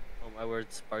 Oh my word,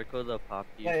 Sparkle the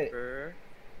Poppy Hey. fur.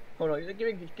 Hold on, give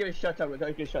me a shout out.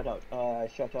 Give me a shout out.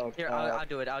 Shout out. Here, I'll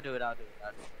do it. I'll do it.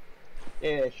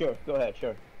 Yeah, sure. Go ahead.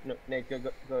 Sure. No, Nate, go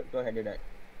ahead and do that.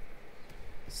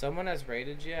 Someone has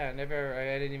raided you? I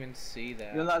didn't even see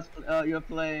that. You're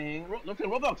playing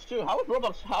Roblox too. How was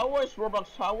Roblox?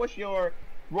 How was your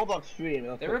Roblox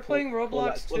stream? They were playing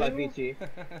Roblox Like too? BT.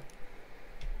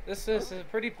 This is a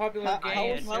pretty popular How,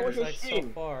 game. how, how was your like so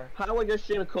stream? far. How was your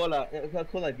stream, Cola?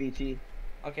 Cola VT.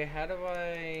 Okay, how do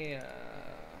I?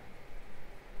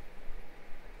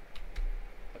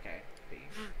 Okay, B.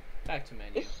 Back to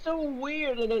menu. It's so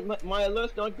weird that my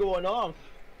alert's not going off.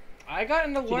 I got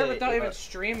an alert Today, without even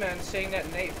streaming, saying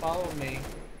that Nate followed me.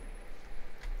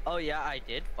 Oh yeah, I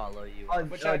did follow you.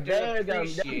 Which I do there you go.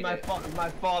 That's appreciate my it. my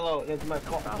follow. That's my No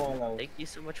problem. follow. Thank you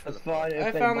so much for That's the fine. I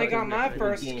It's finally like got my button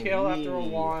first game. kill after a Yee.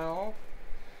 while.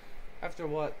 After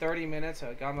what, 30 minutes,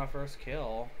 I got my first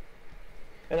kill.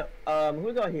 And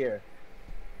who got here?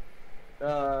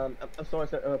 I'm sorry,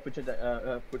 picture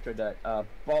that.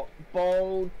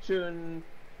 Bolton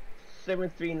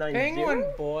 7390. Penguin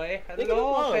boy, Look at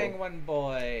hello, him. penguin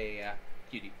boy.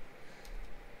 Cutie.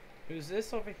 Who's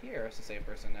this over here? It's the same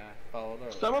person that followed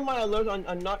over. Some of my alerts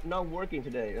are not working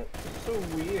today. It's so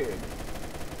weird.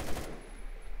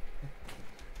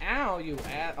 Ow, you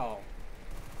oh.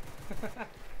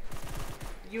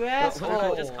 You So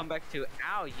asshole. just come back to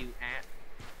ow, you ant.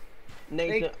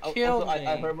 Nathan, killed also,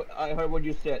 I me. heard what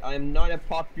you said. I am not a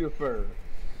popular.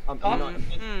 I'm not.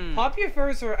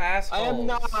 Popufurs are assholes. I am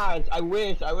not. I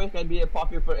wish I'd be a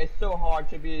popular furry. It's so hard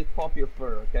to be a popular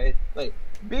furry. Okay, like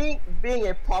being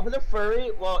a popular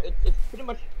furry. Well, it's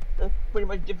pretty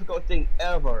much difficult thing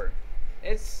ever.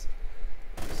 It's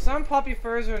some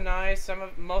popufurs are nice.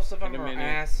 Most of them In a are minute.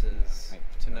 asses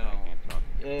to know. I can't talk.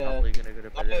 Yeah, Probably gonna go to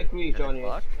bed I agree, at 10 Johnny.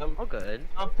 o'clock. I'm Oh good.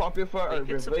 popular furry are Like,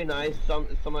 it's very nice.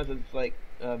 Sometimes it's like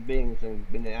being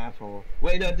an asshole.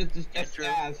 Wait, no, this that's True.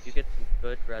 ass. You get some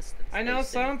good rest. And I know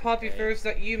stay some safe, okay? popufurs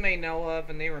that you may know of,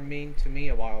 and they were mean to me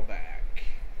a while back.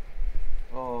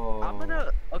 Oh. I'm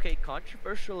gonna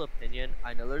controversial opinion.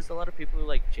 I know there's a lot of people who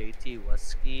like JT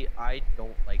Wusky. I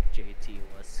don't like JT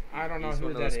Wusky. I don't know He's who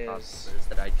one of that those is. popstars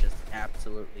that I just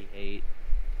absolutely hate.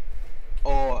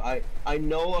 Oh, I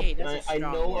know Hey, that's a I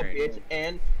strong know a word. bit,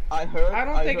 and I heard. I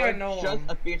don't think I heard know just him.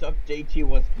 a bit of JT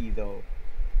Wusky though.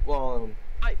 Well,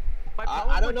 My problem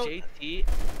I don't with know- JT.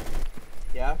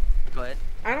 yeah. Go ahead.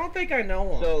 I don't think I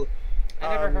know him. So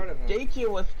I never heard of him. JT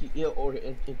Wusky, or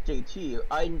JT.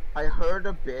 I heard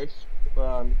a bit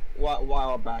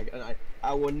while back, and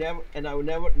I will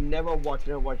never watch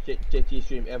JT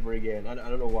stream ever again. I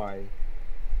don't know why.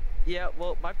 Yeah,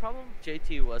 well, my problem with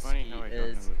JT Funny how I Wusky don't know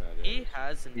is who that he is.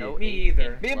 has no Me 18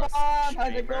 either. plus Bebop,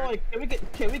 how's it streamer. going?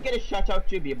 Can we get a shout out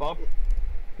to Bebop? Can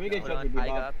we get a Hold shout out to on, I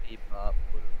Bebop? got Bebop.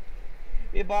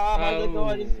 Bebop, how's it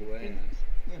going? Oh,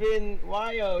 It's been a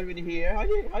while over here. How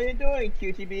you doing,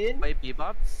 Cutie Bean? Wait,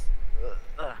 Bebop's?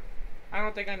 I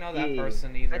don't think I know that Yeah.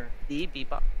 person either. The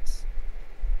Bebop's?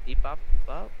 Bebop?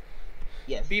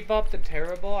 Yes. Bebop the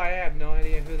Terrible? I have no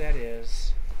idea who that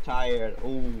is. Tired.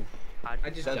 Oof.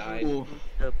 I just That's died. oof.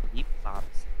 The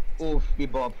Bebop's. Oof,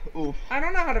 Bebop. Oof. I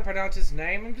don't know how to pronounce his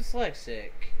name. I'm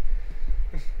dyslexic.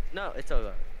 No, it's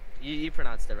over. You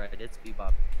pronounced it right. It's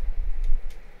Bebop.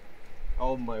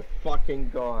 Oh my fucking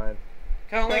god.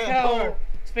 Kind of like Yeah, how, sure.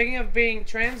 speaking of being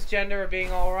transgender or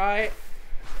being alright,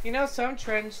 you know, some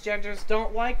transgenders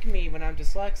don't like me when I'm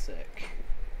dyslexic.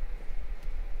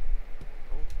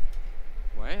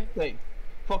 What? Like,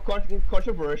 for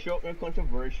controversial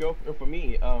for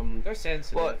me. They're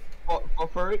sensitive. For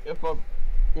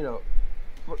you know,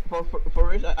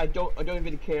 for it, I don't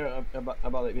even care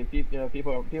about it.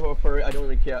 People are furry. I don't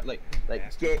really care. Like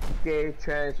gay,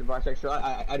 trans,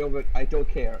 bisexual. I don't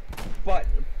care. But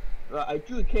I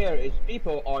do care is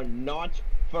people are not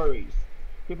furries.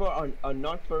 People are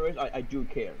not furries. I do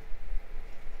care.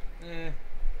 I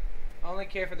only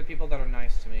care for the people that are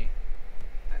nice to me.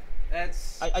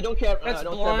 That's I don't care. that's I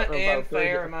don't blunt care and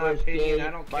fair in my opinion. I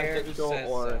don't care who says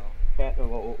so.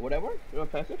 Whatever.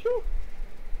 Pansexual.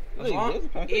 As long,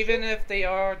 even if they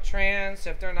are trans,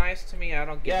 if they're nice to me, I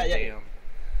don't give a damn.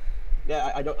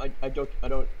 Yeah, I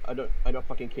don't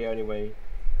fucking care anyway.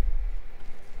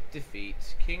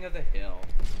 Defeat King of the Hill.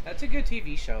 That's a good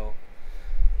TV show.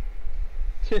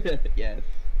 Yes.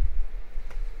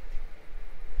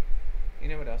 You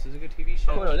know what else is a good TV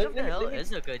show? Hold on, King of the Hill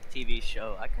is a good TV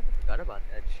show. I kind of forgot about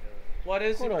that show. What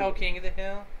is it? Hold on. Oh, King of the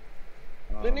Hill?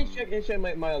 Let me check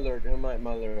my alert. My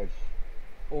alerts.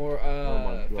 Or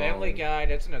my Family God. Guy.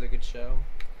 That's another good show.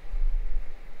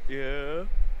 Yeah.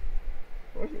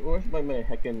 Where's my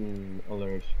heckin'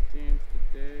 alerts? Seems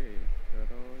today that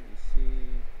all you see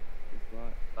is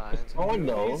what. Fine. Oh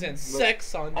no. Movies and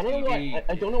sex on I don't know TV. why.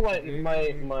 I don't know why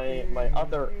my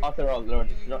other alert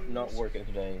is not working I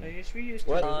today. wish we used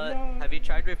to What? Have you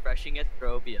tried refreshing it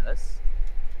through OBS?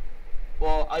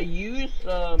 Well, I use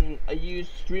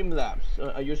Streamlabs.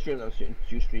 I use Streamlabs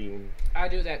to stream. I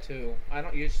do that too. I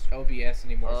don't use OBS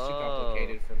anymore. It's too Oh.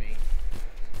 complicated for me.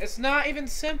 It's not even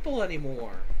simple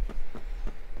anymore.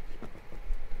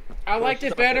 I liked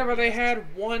it better when they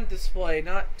had one display,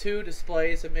 not two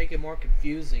displays, and make it more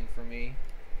confusing for me.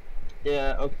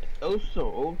 Yeah. Okay.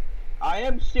 Also, I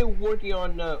am still working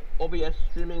on OBS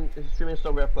streaming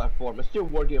software platform. I'm still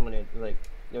working on it, like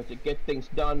to get things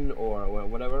done or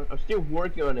whatever. I'm still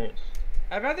working on it.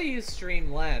 I'd rather use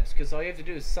Streamlabs because all you have to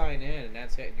do is sign in, and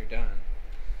that's it, and you're done.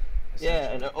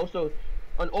 Yeah, and also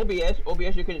on OBS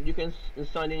you can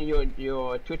sign in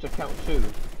your Twitch account too,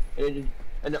 and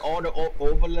then all the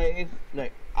overlays,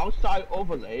 like outside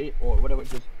overlay or whatever,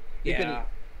 just you can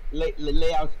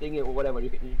layout thing or whatever you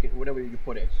can whatever you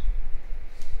put it.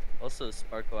 Also,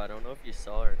 Sparkle, I don't know if you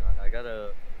saw or not. I got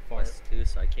a Quest 2,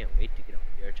 so I can't wait to get on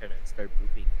VR chat and start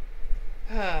booping.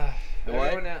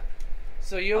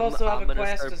 So you also have a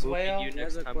Quest as well? You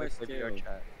next time we play VR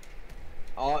chat.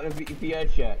 VR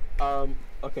chat.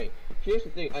 Okay. Here's the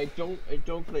thing. I don't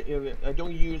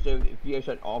use a VR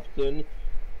chat often.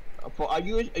 I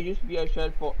use VR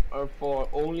chat for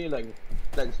only like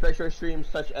special streams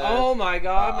such as. Oh my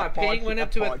God! My ping went up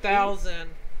to 1,000.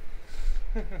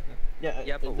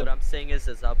 Yeah, but what I'm saying is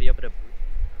I'll be able to.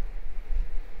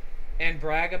 And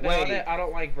brag about it. I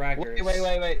don't like braggers. Wait.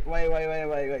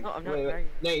 No, I'm not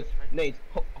bragging. Nate,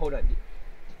 hold on.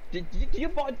 Did you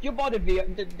bought the VR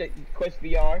the Quest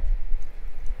VR?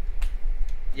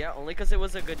 Yeah, only because it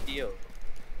was a good deal.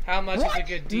 How much is a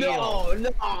good deal?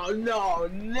 No.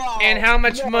 And how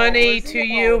much money to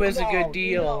you is a good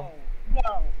deal?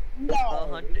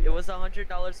 No. It was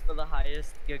 $100 for the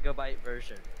highest gigabyte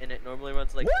version, and it normally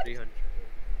runs like 300.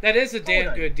 That is a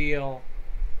damn good deal,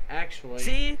 actually.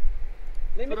 See?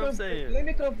 Let me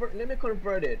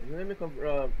convert it.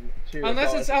 To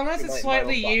unless it's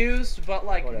slightly used, but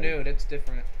like nude, it's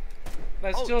different.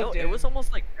 But still, no, it was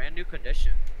almost like brand new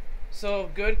condition. So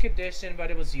good condition,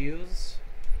 but it was used.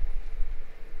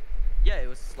 Yeah, it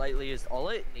was slightly used. All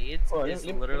it needs is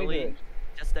literally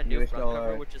just a new front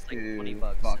cover, which is like $20. And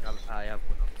I have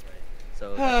one on the way.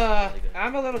 So that's really good.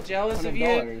 I'm a little jealous of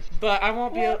you, but I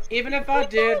won't be. Even if I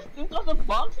did. $2,000?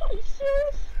 Are you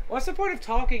serious? What's the point of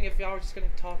talking if y'all are just gonna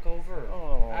talk over?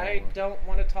 Oh. I don't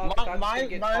want to talk.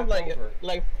 Mine's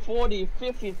like 40,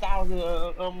 50,000.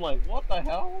 I'm like, what the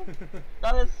hell?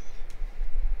 That is.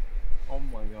 Oh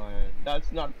my God,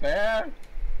 that's not fair.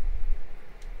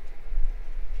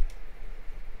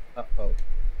 Uh-oh.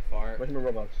 Fart. Where's my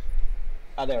Roblox?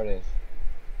 Ah, there it is.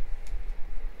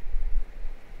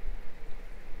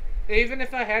 Even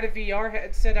if I had a VR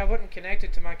headset, I wouldn't connect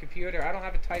it to my computer. I don't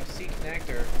have a Type-C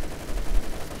connector.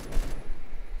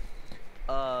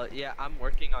 Yeah, I'm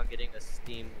working on getting a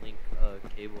Steam Link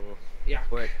cable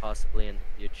for it possibly in the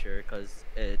future, because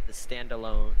the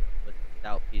standalone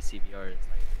without PCVR is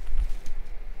like.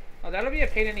 Oh, that'll be a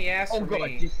pain in the ass for God,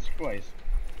 me. Jesus Christ.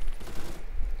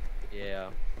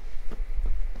 Yeah.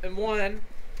 And one,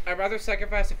 I'd rather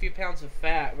sacrifice a few pounds of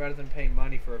fat rather than pay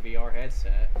money for a VR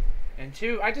headset. And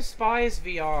two, I despise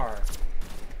VR.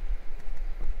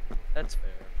 That's fair.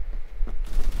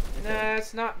 Nah,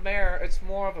 it's not fair. It's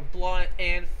more of a blunt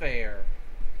and fair.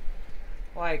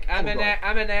 Like, I'm an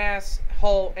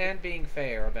asshole and being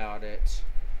fair about it.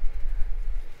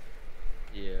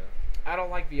 Yeah. I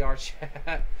don't like VR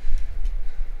chat.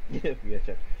 Yeah, VR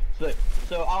chat.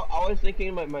 So I was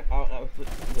thinking I was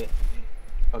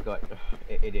oh God,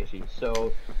 ADHD.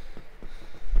 So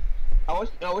I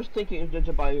was thinking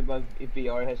to buy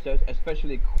VR headsets,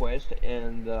 especially Quest,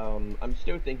 and I'm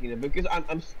still thinking that because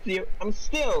I'm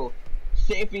still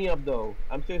saving up though.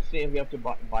 I'm still saving up to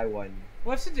buy one.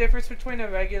 What's the difference between a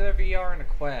regular VR and a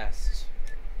Quest?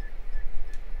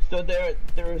 So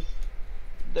there's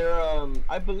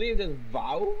I believe there's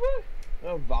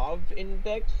Valve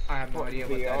Index. I have no idea VR.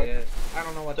 what that is. I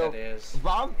don't know what that is.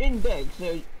 Valve Index,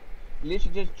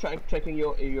 literally just tracking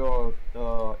your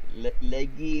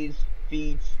leggies,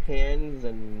 feet, hands,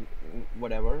 and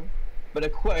whatever. But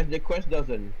the Quest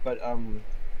doesn't. But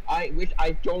I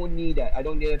don't need that. I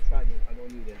don't need a tracker. I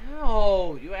don't need it.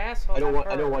 No, you asshole. I don't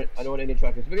want any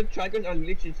trackers because trackers are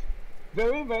literally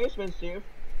very expensive.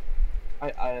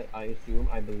 I assume,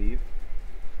 I believe.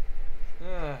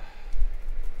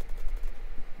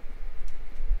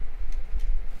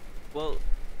 Well,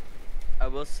 I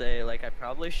will say, like, I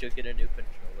probably should get a new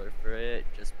controller for it,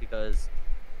 just because,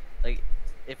 like,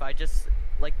 if I just,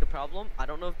 like, the problem, I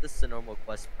don't know if this is a normal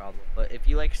Quest problem, but if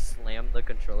you, like, slam the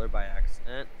controller by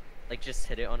accident, like, just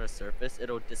hit it on a surface,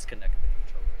 it'll disconnect the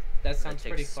controller. That sounds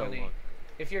pretty funny.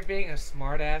 If you're being a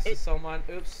smartass to someone,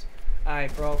 oops, I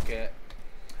broke it.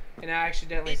 And I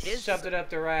accidentally shoved it up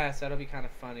their ass, that'll be kind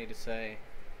of funny to say.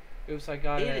 Oops, I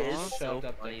got it. It is shoved so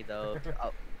up funny, there.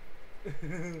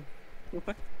 though.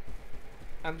 What?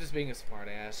 I'm just being a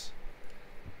smartass.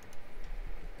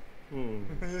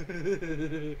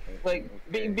 Like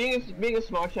Okay. being a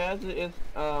smart ass is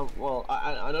well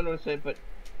I don't know what to say, but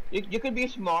you could be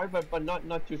smart but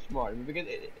not too smart because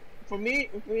for me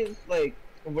it's like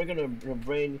we're gonna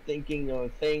brain thinking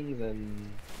of things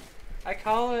and I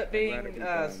call it I'd rather being be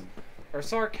dumb. or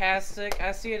sarcastic.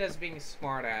 I see it as being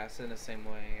smartass in the same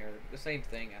way, or the same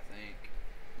thing. I think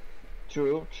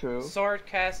true.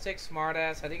 sarcastic,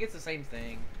 smartass. I think it's the same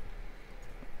thing.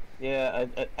 Yeah,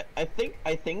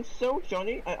 I think so,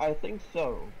 Johnny. I think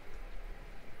so.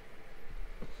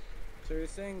 So you're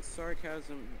saying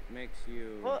sarcasm makes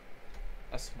you? Well,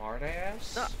 A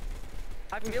smartass? No.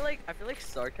 I feel like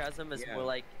sarcasm is Yeah. more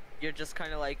like you're just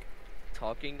kind of like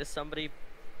talking to somebody,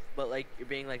 but like you're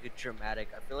being like a dramatic.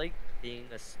 I feel like being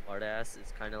a smartass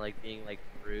is kind of like being like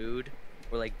rude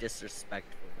or like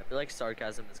disrespectful. I feel like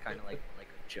sarcasm is kind of like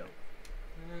a joke.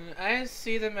 I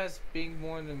see them as being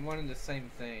more than one and the same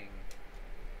thing.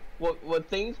 What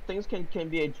things can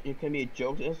be a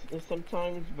joke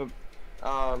sometimes, but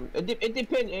it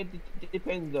depends. It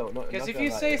depends though. Because if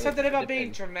you say something about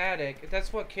being dramatic,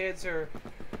 that's what kids are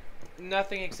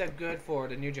nothing except good for,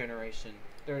 the new generation.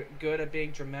 They're good at being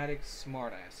dramatic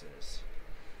smartasses.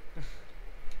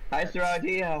 Hi,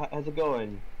 Sirati. How's it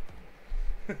going?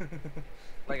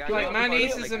 Like I Like, know my people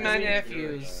nieces like and my really do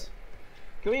nephews.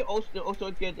 Can we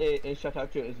also get a shout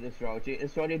out to Sirati?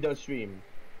 Sirati does stream.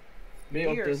 Me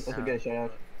Maybe or also get a shout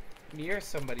out. me or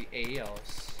somebody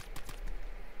else.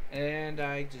 And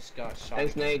I just got shot.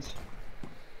 Thanks, Nate.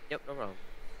 Yep, no problem.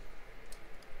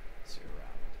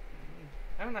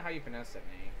 I don't know how you pronounce that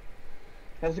name.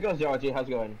 How's it going, Sirati? How's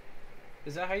it going?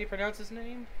 Is that how you pronounce his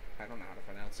name? I don't know how to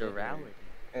pronounce it. Zerality.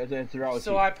 It's Sirati.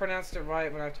 So I pronounced it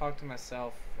right when I talked to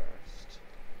myself first.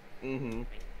 Mm-hmm.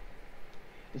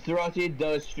 Sirati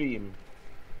does stream.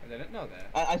 I didn't know that.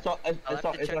 I saw I'll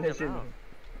have to check his them out.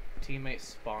 Teammate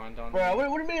spawned on Bro, me.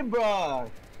 what do you mean, bro?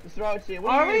 Sirati,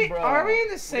 what Are do you mean, we bro? are we in What the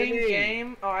do you same mean?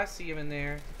 game? Oh, I see him in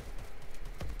there.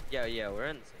 Yeah, we're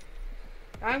in the same.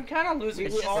 I'm kind of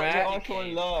losing We're track. all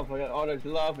showing love. We got all this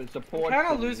love and I'm support. kind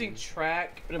of from- losing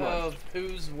track Pretty much. of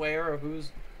who's where or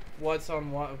who's what's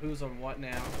on what, who's on what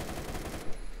now.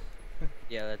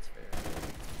 Yeah, that's fair.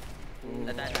 Mm.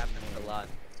 And that happens a lot in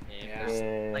this game. Yeah. There's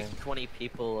Yeah. like 20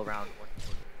 people around one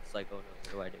corner. It's like, oh no,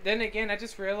 what do I do? Then again, I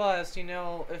just realized, you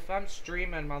know, if I'm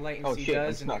streaming, my latency shit, I'm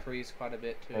does stuck. increase quite a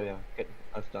bit too. Oh yeah,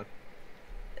 I'm stuck.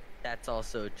 That's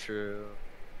also true.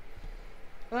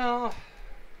 Well,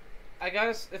 I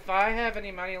gotta. If I have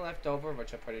any money left over,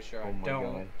 which I'm pretty sure Oh I my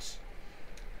don't, God.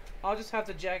 I'll just have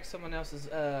to jack someone else's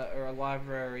or a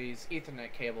library's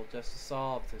Ethernet cable just to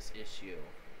solve this issue.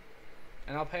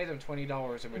 And I'll pay them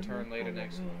 $20 in return later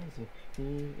next month.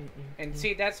 And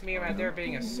see, that's me right there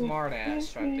being a smart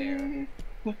ass right there.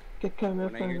 When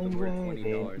I hear the word $20, I think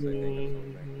of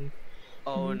something.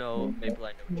 Oh no, maybe I know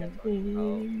what you're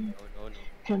talking about. Oh, no.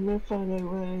 Come and fly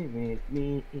away with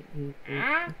me.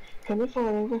 Ah? Come and fly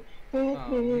away with Oh,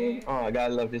 me. man. Oh, I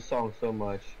gotta love this song so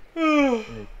much.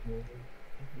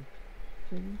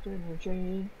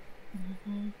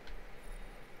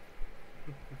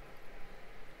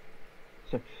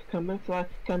 So, come and fly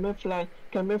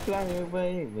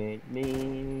away with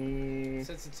me.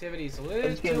 Sensitivity's a I'm little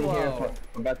just too getting here low.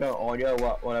 for background audio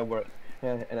while I work,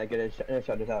 and I get to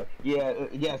shout this out. Yeah,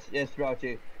 yes,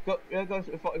 Rauchi. Go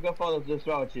follow this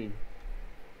Rauchi.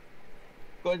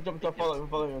 Go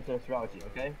follow this Rauchi,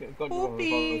 okay? Go follow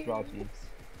this Rauchi.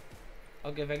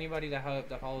 I'll give anybody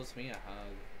that follows me a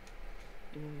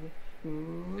hug.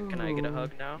 Can I get a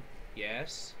hug now?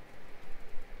 Yes.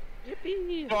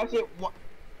 Yippee! Rauchi,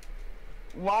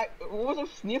 why? What was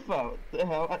a sniffer? What the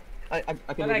hell? I can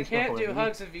But do I this can't stuff do already.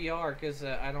 hugs in VR because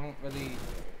I don't really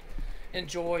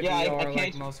enjoy Yeah, I VR like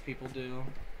can't- most people do.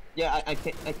 Yeah, I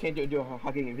can't do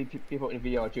hugging people in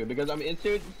VR too because I'm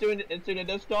into the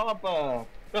desktop.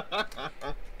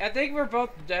 I think we're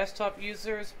both desktop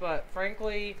users, but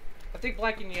frankly, I think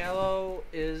Black and Yellow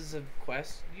is a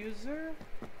Quest user.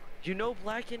 You know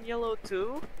Black and Yellow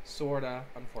too? Sorta,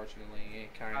 unfortunately,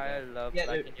 I kinda. love Yeah,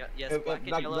 Black and Yellow. Yes, Black and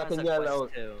Black- Yellow Black has and a Yellow.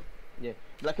 Quest too. Yeah,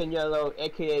 Black and Yellow,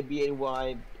 aka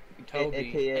BNY, Toby.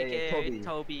 aka AKA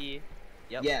Toby.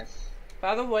 Yep. Yes.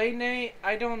 By the way, Nate,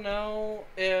 I don't know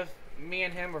if me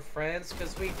and him were friends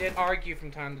because we did argue from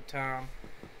time to time,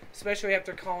 especially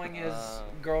after calling his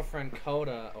girlfriend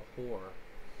Coda a whore.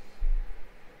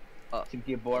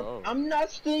 Stinky boy. Oh. I'm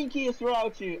not stinky, it's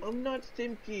Rauchi. I'm not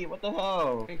stinky. What the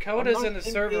hell? And Coda's I'm not in the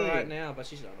server stinky. right now, but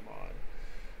she's not a mod.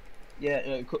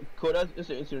 Yeah, Koda is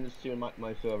in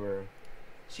my server.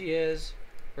 She is.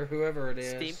 or whoever it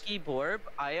is. Steam Keyboard,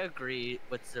 I agree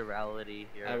with Zerality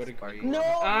here. I would agree. Sparky. No,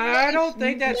 I don't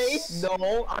think Nate, that's.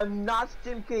 No, I'm not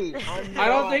stinky. I'm I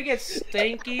don't not. think it's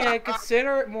stinky. I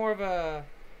consider it more of a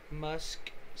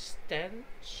musk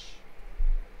stench.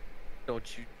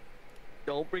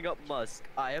 Don't bring up Musk.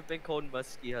 I have been called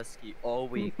Musky Husky all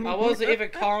week. I wasn't even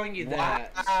calling you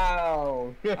that.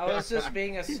 Wow. I was just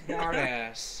being a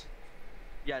smartass.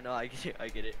 Yeah, no, I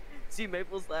get it. See,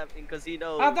 Maple's laughing because he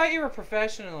knows. I thought you were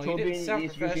professional. You Toby didn't sound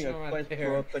is using a professional right Quest there.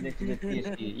 Pro connected to the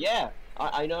PSP. Yeah,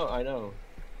 I know.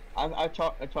 I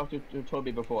talked to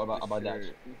Toby before about that.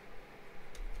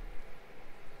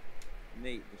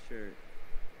 Nate, the shirt.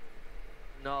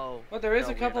 No. But there is no,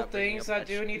 a we're couple not bringing things up I that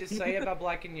do shit. need to say about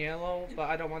Black and Yellow, but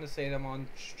I don't want to say them on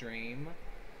stream.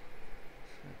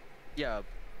 Yeah.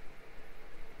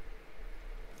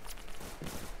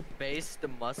 Base the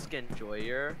Musk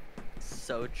Enjoyer.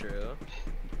 So true.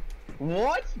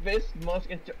 What? Best Musk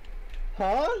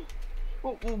Huh?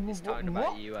 He's talking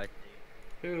about you, I think.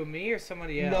 Who, me or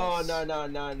somebody No, else? no.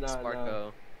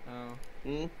 Sparko.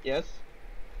 Oh. Yes.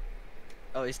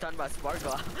 Oh, he's talking about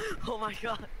Sparko. Oh my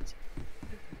god.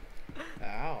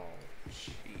 Ow.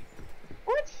 Shit.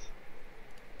 What?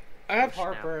 I have Oh,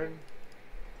 snap. heartburn.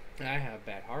 I have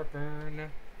bad heartburn.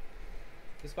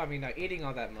 This by me not eating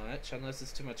all that much, unless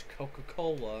it's too much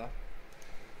Coca-Cola.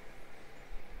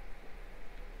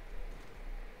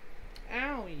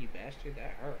 Ow, you bastard,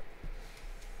 that hurt.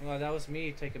 Well, that was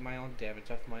me taking my own damage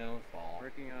off my own fall.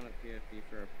 Working on a PFP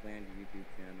for a planned YouTube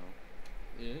channel.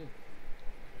 Yeah.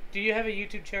 Do you have a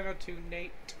YouTube channel too,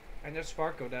 Nate? I know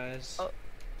Sparko does. Oh.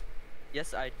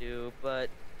 Yes, I do, but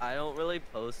I don't really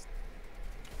post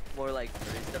more like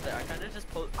nerdy stuff there. I kind of just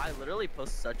post. I literally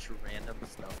post such random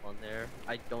stuff on there.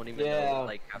 I don't even know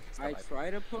like half the stuff I try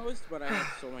to post, but I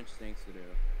have so much things to do.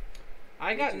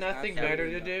 I got Which is nothing absolutely better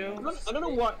to nothing. do. I don't know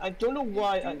why. I don't know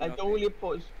why. I Nothing. don't really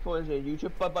post on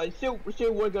YouTube, but I still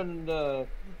work on the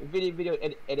video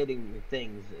editing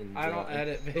things. And I don't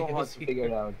edit it's so hard videos to figure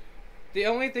it out. The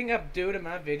only thing I do to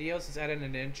my videos is add in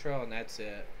an intro, and that's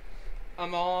it.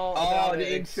 I'm all Oh, about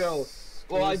the intro.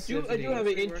 Well, I do have an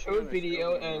Exclusivity. intro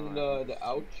video and the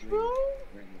outro.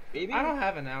 Maybe. I don't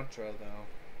have an outro though.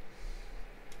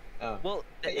 Oh. Well,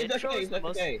 the It's intro okay, is the it's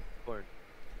most okay. important.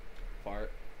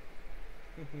 Fart.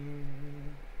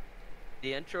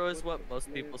 The intro is what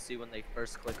most people see when they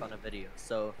first click on a video.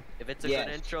 So if it's a Yes.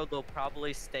 good intro, they'll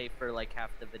probably stay for like half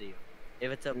the video.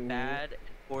 If it's a Mhm. bad and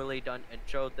poorly done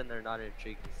intro, then they're not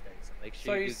intrigued to stay. So make So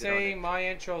sure you're you do good on saying it. my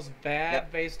intro's bad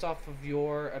Yep. based off of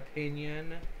your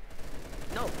opinion?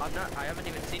 No, I'm not. I haven't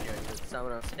even seen your intro. That's not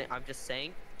what I'm saying. I'm just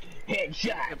saying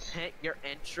Headshots. your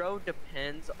intro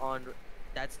depends on.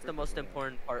 That's the most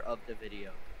important part of the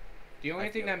video. The only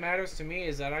I thing feel that matters to me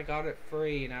is that I got it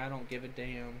free and I don't give a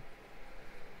damn.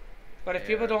 But if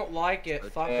Fair. people don't like it,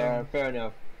 fuck them. Fair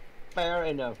enough. Fair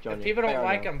enough, Johnny. If people don't fair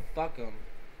like enough. them, fuck them.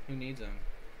 Who needs them?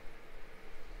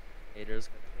 Haters.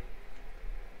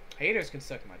 Haters can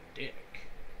suck my dick.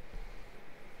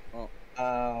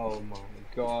 Oh my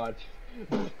god.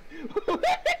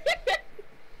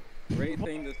 Great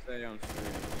thing to say on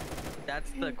stream.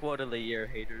 That's the quote of the year.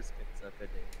 Haters can suck a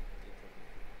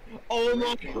dick. Oh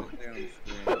my Great thing god. to say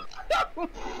on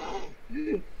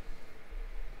stream.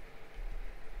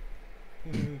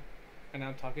 And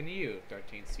I'm talking to you,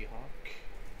 13th Seahawk.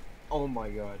 Oh my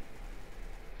god.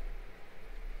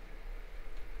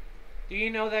 Do you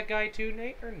know that guy too,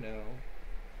 Nate, or no?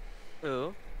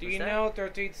 Who? Do Who's you that? know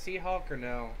 13th Seahawk or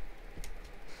no?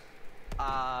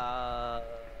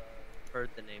 Heard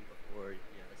the name before.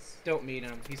 Yes. Don't meet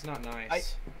him. He's not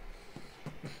nice.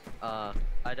 I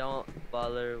don't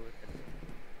bother with the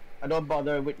I don't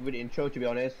bother with the intro, to be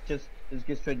honest. Just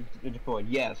get straight to the point.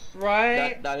 Yes.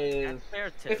 Right? That is. That's fair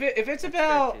too. If it's That's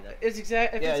about fair too, it's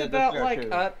exact if Yeah, it's yeah, that's about fair, like too.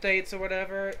 updates or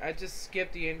whatever, I just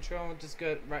skip the intro and just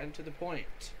go right into the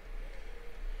point.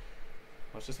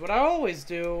 That's just what I always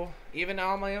do, even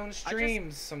on my own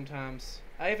streams sometimes.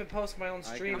 I even post my own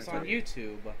I streams kinda on do.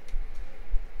 YouTube.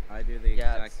 I do the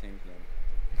Yeah, exact it's- same thing.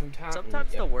 From time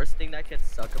Sometimes yeah. the worst thing that can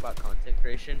suck about content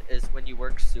creation is when you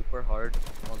work super hard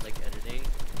on like editing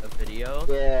a video,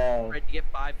 Yeah. try to get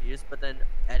 5 views, but then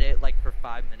edit like for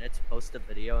 5 minutes, post a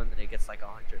video, and then it gets like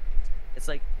 100 views. It's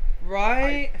like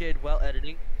Right? I did well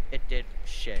editing, it did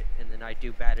shit, and then I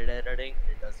do bad at editing,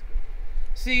 it does good.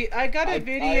 See, I got a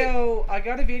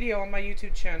video on my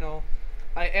YouTube channel.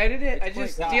 I edited it. It's I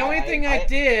just like- the only thing I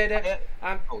did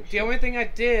Oh, the shit. only thing I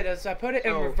did is I put it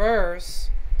in So- reverse,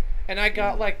 and I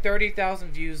got like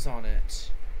 30,000 views on it.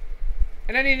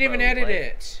 And I didn't even Bro, edit what?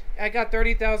 it. I got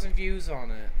 30,000 views on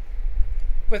it.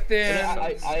 within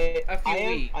a few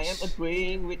weeks. I am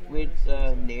agreeing with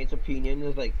Nate's opinion.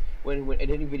 It's like when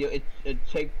editing video, it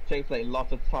takes like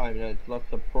lots of time. You know, it's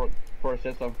lots of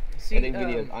process of See, editing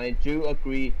videos. I do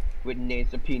agree with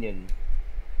Nate's opinion.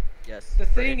 Yes. the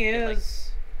for thing anything, like,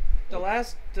 is, the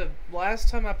last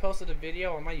time I posted a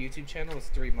video on my YouTube channel was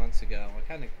 3 months ago. I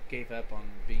kind of gave up on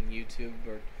being YouTube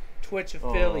or Twitch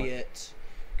affiliate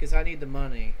because I need the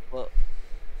money. well,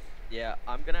 yeah,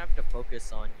 I'm gonna have to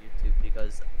focus on YouTube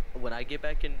because when I get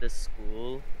back into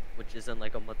school, which is in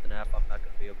like a month and a half, I'm not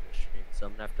gonna be able to stream. So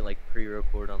I'm gonna have to like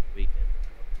pre-record on the weekend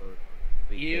and upload on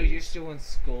weekdays. You're still in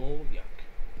school? Yuck.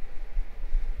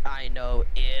 I know,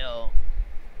 ew.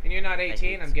 And you're not hate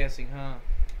 18, I'm school. guessing, huh?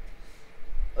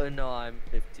 No, I'm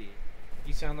 15.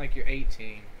 You sound like you're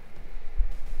 18.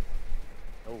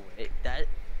 No way.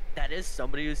 That is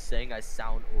somebody who's saying I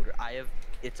sound older.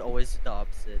 It's always the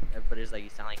opposite. Everybody's like, you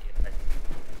sound like you're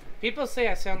People say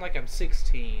I sound like I'm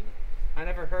 16. I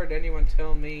never heard anyone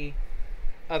tell me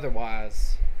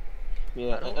otherwise.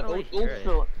 Yeah, I don't and really hear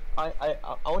also I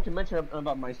want to mention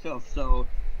about myself. So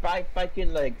back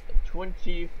in like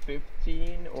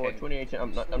 2015 or Okay. 2018,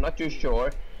 I'm not too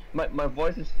sure. My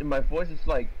voice is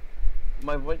like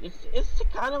it's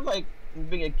kind of like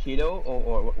being a kiddo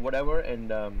or whatever, and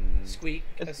Squeak?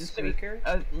 A it's squeaker?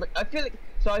 I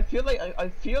feel like I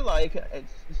feel like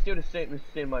it's still the same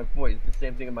my voice, the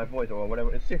same thing in my voice or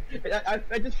whatever. It's still,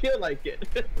 I just feel like it.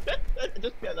 I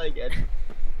just feel like it.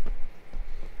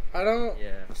 I don't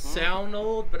Yeah. sound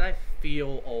old, but I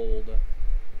feel old.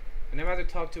 And I'd rather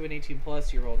talk to an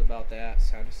 18-plus-year-old about that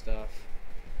kind of stuff.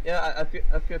 Yeah,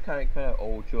 I feel kind of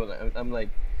old too. Like I'm like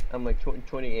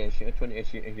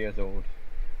 20-ish years old.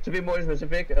 To be more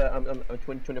specific, I'm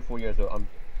 24 years old.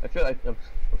 I feel like I'm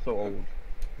so old.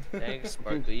 Dang,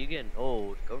 Sparkle, you getting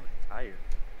old. Go retire.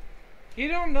 You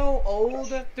don't know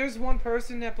old? There's one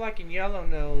person that Black and Yellow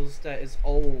knows that is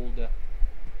old.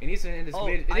 And he's in his Oh,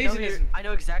 mid. I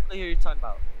know exactly who you're talking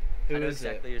about. Who I know is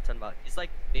exactly it? who you're talking about. He's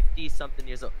like 50-something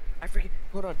years old. I forget.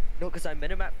 Hold on. No, because I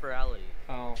met him at Ferality.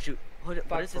 Oh, Shoot. What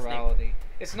fuck is his name? virality.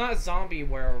 It's not zombie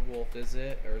werewolf, is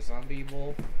it? Or zombie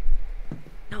wolf?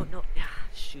 No. Yeah,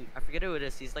 shoot. I forget who it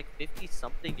is. He's like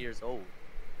 50-something years old.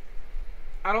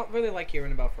 I don't really like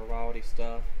hearing about virality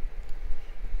stuff.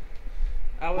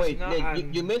 I was Wait,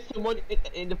 not. you met someone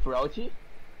in the Ferality?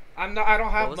 I'm not. I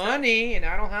don't have was that? money, and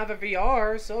I don't have a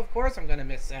VR, so of course I'm gonna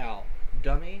miss out,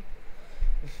 dummy.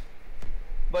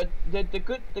 But the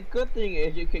good thing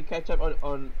is you can catch up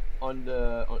on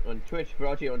Twitch,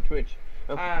 Ferality on Twitch.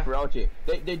 Ferality.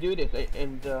 They do this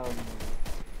and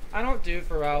I don't do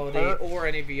virality or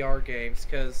any VR games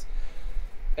because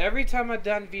every time I've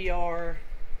done VR,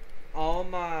 all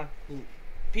my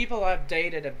people I've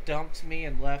dated have dumped me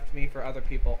and left me for other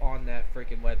people on that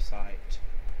freaking website.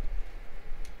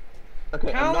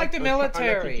 okay. Kind of like the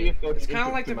military. It's kind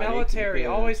of like the military.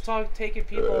 Always taking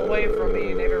people away from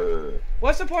me. And never.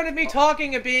 What's the point of me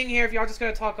talking and being here if y'all just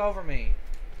gonna talk over me?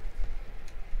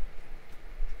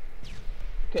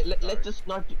 Okay, let's just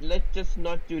not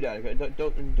do that. Okay?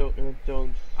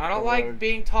 Don't. I don't like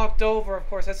being talked over. Of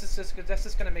course, that's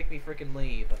just gonna make me freaking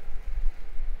leave.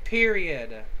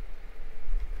 Period.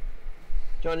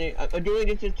 Johnny, I'm doing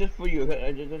this just for you.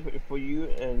 Okay? Just for you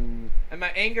and. And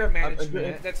my anger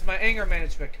management. That's my anger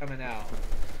management coming out.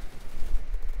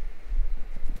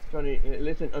 Johnny,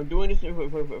 listen. I'm doing this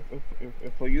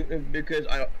for you because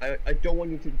I don't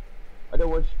want you to. I don't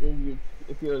want you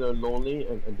to feel lonely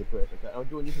and depressed. Okay, I'm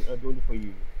doing this for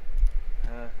you.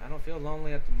 I don't feel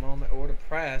lonely at the moment or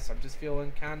depressed. I'm just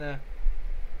feeling kind of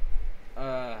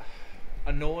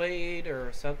annoyed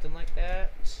or something like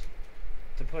that.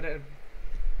 To put it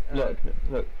Look.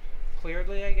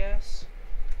 clearly, I guess.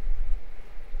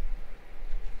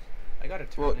 I gotta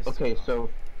turn this. Okay, on. so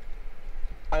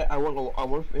I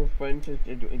want my friend to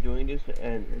doing this,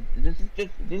 and this is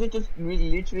just really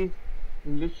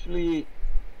literally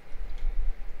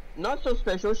not so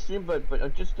special stream, but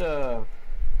just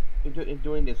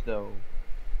doing this though,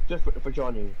 just for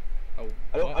Johnny. Oh,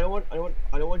 I don't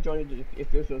want Johnny to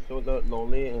feel so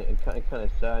lonely and kind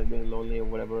of sad, being lonely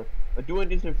and whatever. I'm doing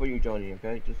this for you, Johnny.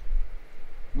 Okay, just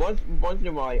once in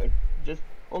a while, just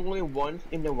only once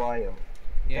in a while.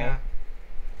 Okay? Yeah.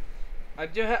 I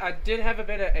did have a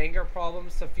bit of anger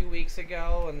problems a few weeks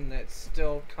ago, and it's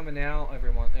still coming out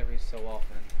every so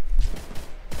often.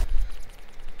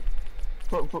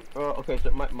 Okay,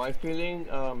 so my feeling,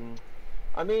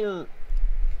 I mean,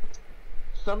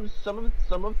 some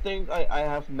of things I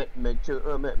have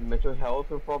mental health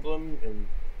problem, and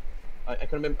I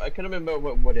can remember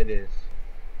what it is.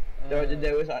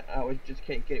 There was I was just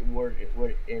can't get word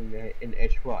in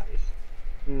edgewise.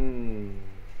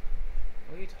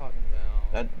 What are you talking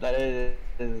about? That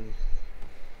is.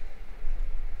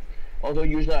 Although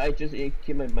usually I just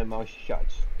keep my mouth shut.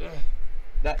 Ugh.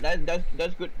 That's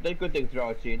good. That's good thing,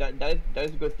 Roxy. That's a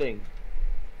good thing.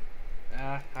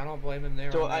 I don't blame him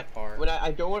there So on that part. when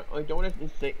I don't want to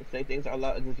say things out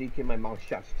loud. I just keep my mouth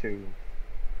shut too.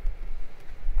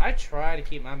 I try to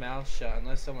keep my mouth shut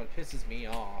unless someone pisses me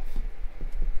off.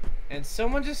 And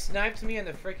someone just sniped me in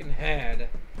the freaking head.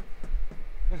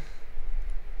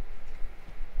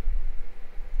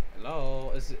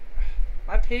 Hello? Is it...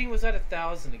 My ping was at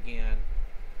 1,000 again.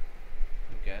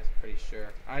 I guess, pretty sure.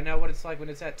 I know what it's like when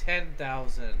it's at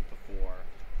 10,000 before.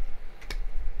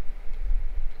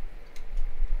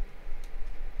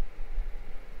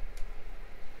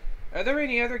 Are there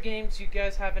any other games you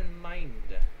guys have in mind?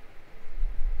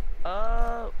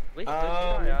 We could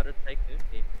try out a tycoon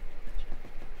game.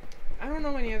 I don't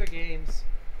know any other games.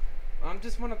 I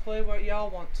just want to play what y'all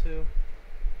want to.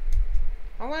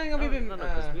 How long have we been? No,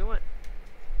 because we went.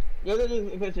 Yeah, that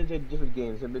is because it's different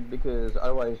games. Because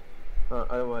otherwise,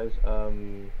 I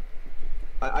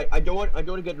don't want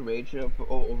to get rage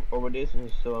over this,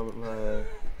 and so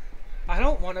I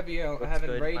don't want to be having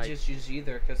good, rage Mike? issues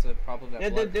either because of probably that yeah,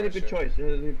 blood that's a good pressure. choice.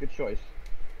 That's a good choice.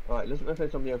 All right, let's play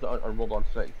something else on Roblox,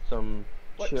 like some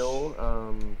What? chill,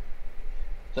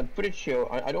 some pretty chill.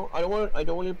 I don't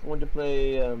really want to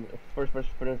play first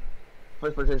person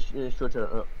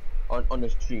shooter on the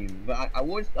stream, but I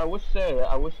would say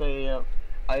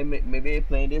I maybe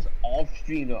play this off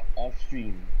stream.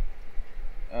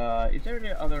 Is there any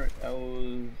other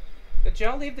else? Did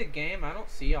y'all leave the game? I don't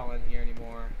see y'all in here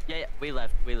anymore. Yeah, we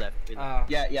left.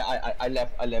 Yeah, I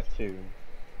left too.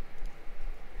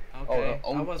 Okay.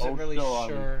 I wasn't really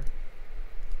sure.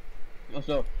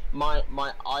 Also, my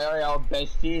IRL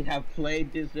besties have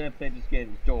played this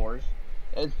game, Doors.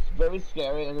 It's very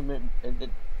scary and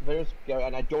very scary,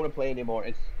 and I don't want to play anymore.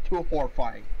 It's too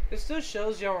horrifying. It still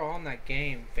shows y'all are on that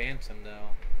game, Phantom,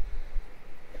 though.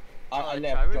 I Try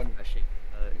left. refreshing.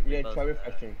 Yeah, try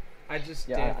refreshing. I just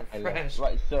Yeah, did I refresh. left.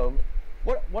 Right. So,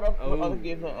 what other Oh.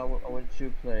 games I want to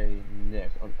play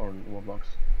next on Roblox?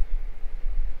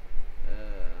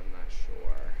 I'm not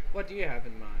sure. What do you have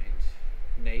in mind,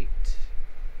 Nate?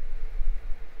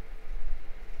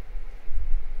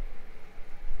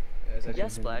 Is that Yeah,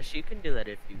 just- Splash, you can do that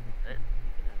if you want.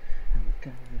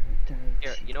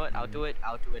 Here, you know what? I'll do it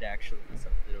actually.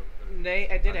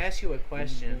 Nate, I did ask you a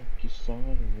question.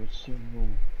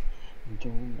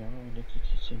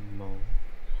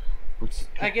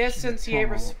 I guess since he ain't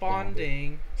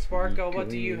responding, Sparko, what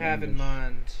do you have in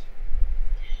mind?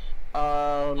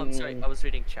 I'm sorry, I was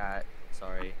reading chat.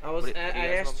 Sorry. I What do I guys want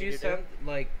asked me you to do?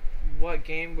 like, what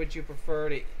game would you prefer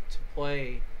to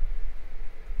play?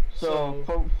 So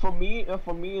for me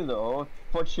though,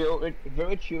 for chill,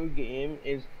 very chill game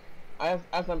is, I'm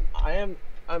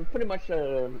pretty much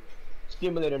a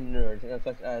simulator nerd,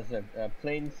 such as a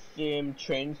plane sim,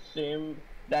 train sim.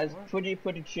 That's What?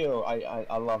 pretty chill.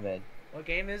 I love it. What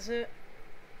game is it?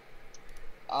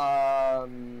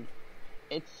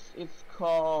 It's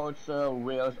called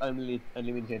Rails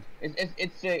Unlimited.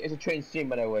 It's a train sim,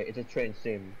 by the way. It's a train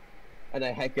sim, and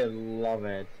I heckin' love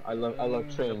it. I love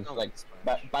trains. No, Like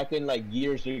Splash. back in like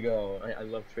years ago, I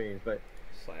love trains. But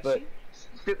Slashy?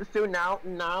 still now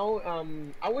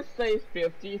I would say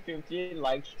 50-50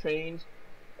 likes trains,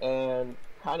 and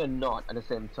kind of not at the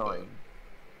same time.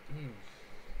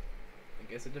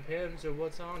 I guess it depends on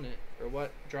what's on it or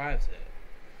what drives it.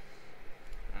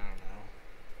 I don't know.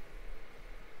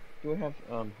 Do I have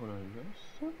hold on, no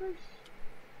servers?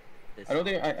 This I don't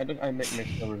think I make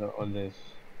servers on this.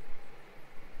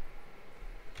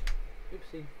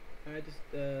 Oopsie. I just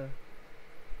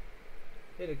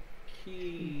hit a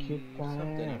key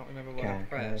something. I don't remember what I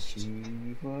pressed.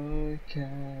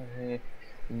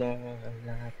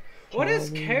 What is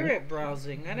carrot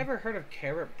browsing? I never heard of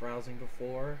carrot browsing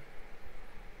before.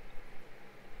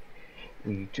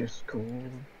 We just go.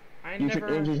 I You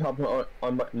never. should hop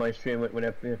on my stream when I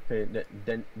play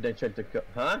then check the go.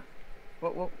 Huh?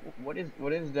 What is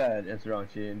that? That's wrong.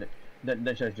 Then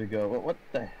check the go. What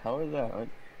the hell is that?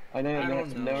 I know. I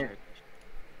don't know. Never,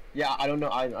 yeah, I don't know.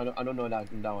 I don't know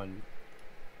that one.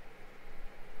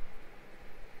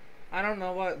 I don't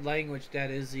know what language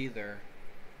that is either.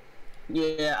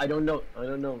 Yeah, I don't know.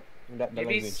 That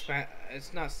Maybe language.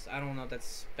 it's not. I don't know if that's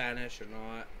Spanish or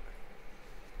not.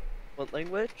 What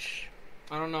language?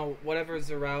 I don't know. Whatever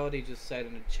Zerality just said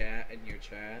in the chat, in your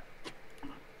chat.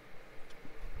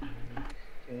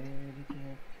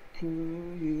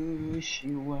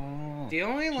 The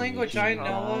only language I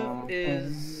know of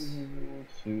is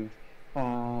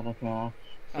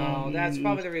Oh, that's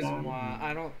probably the reason why.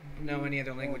 I don't know any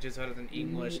other languages other than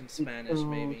English and Spanish,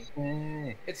 maybe.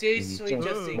 It's usually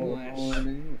just English.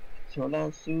 The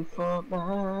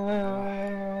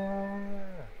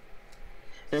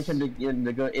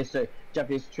girl is a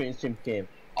Japanese train sim game.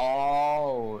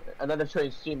 Oh, another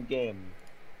train sim game.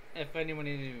 If anyone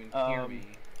didn't even hear me.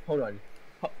 Hold on,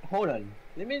 hold on.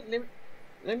 Let me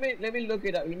look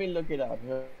it up. Let me look it up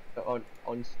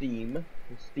on Steam.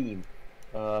 Steam,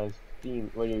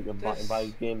 Steam. Where you can buy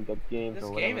games, get games This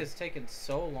or game whatever. is taking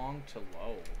so long to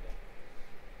load.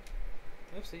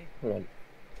 Oopsie. Hold on.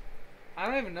 I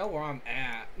don't even know where I'm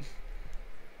at.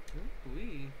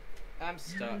 Ooh-wee. I'm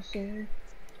stuck.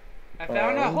 I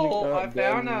found a hole. I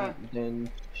found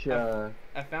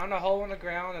a hole in the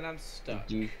ground and I'm stuck.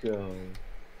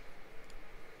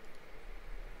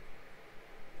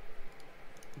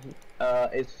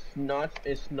 It's not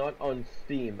on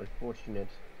Steam, unfortunate.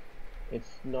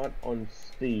 It's not on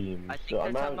Steam. I think so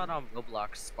they're talking about on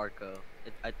Roblox, Sparko.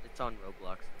 It's on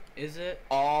Roblox. Is it?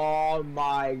 Oh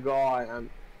my god!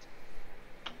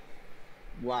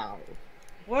 Wow.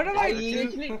 What do I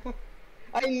do?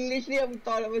 I literally haven't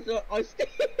thought it was on Steam.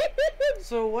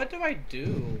 So what do I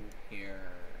do here?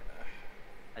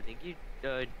 I think you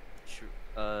I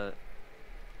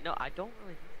don't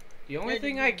really. The only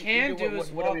thing I can do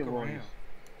is walk around.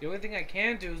 The only thing I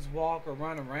can do is walk or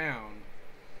run around.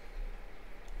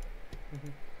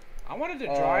 I wanted to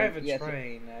drive a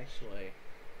train, actually.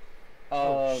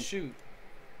 Oh, shoot.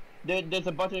 There's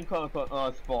a button called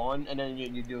spawn, and then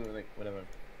you do like whatever.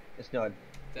 It's not.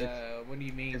 What do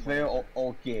you mean? It's very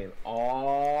old game.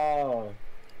 Oh,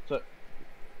 so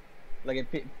like a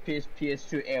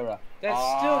PS2 era.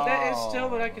 That is still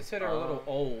what I consider a little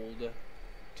old.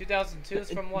 2002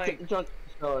 is from like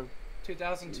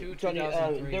 2002, Johnny,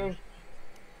 2003. there's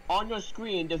on your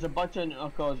screen. There's a button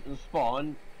called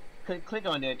spawn. Click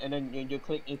on it, and then you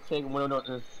click one of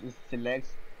those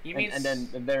selects. You mean and then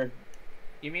there.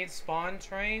 You mean spawn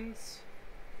trains?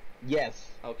 Yes.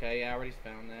 Okay, yeah, I already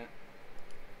found that.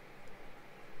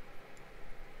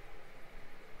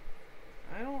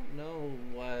 I don't know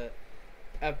what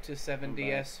up to 70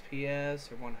 SPS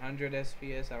or 100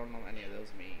 SPS. I don't know what any of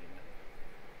those mean.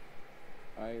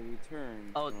 I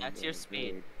returned. Oh, that's your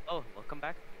speed. Oh, welcome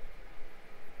back.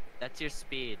 That's your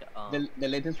speed. The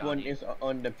latest Johnny. one is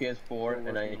on the PS4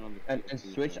 and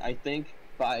Switch, I think,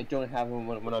 but I don't have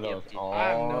one of those. Oh. I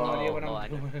have no idea what I'm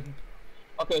doing.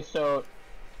 Okay, so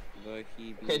like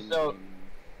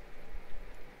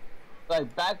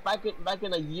back in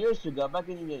years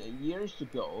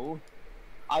ago,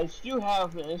 I still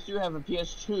have a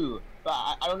PS2, but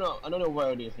I don't know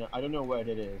where it is now. I don't know where it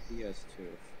is. PS2.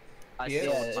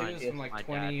 PS2 is from like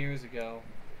 20 years ago.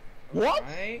 What?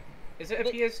 Right? Is it a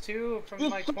PS2 from You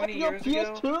like 20 sold years your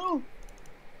ago? PS2?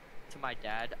 To my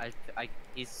dad,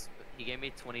 he gave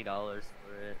me $20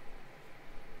 for it.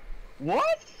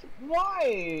 What?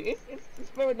 Why? It's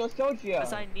very nostalgia.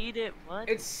 Cause I need it, man.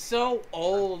 It's so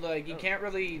old, like you can't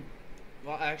really.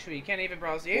 Well, actually, you can't even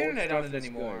browse the internet on it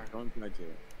anymore. Don't judge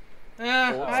it.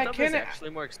 I stuff can. is actually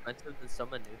more expensive than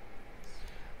some of new.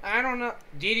 I don't know.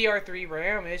 DDR3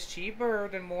 RAM is cheaper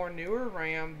than more newer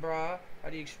RAM, bruh. How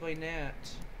do you explain that?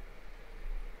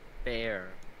 Fair.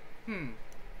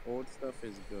 Old stuff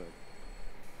is good.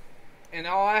 And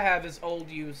all I have is old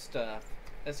used stuff.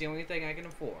 That's the only thing I can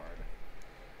afford.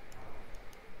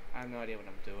 I have no idea what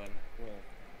I'm doing.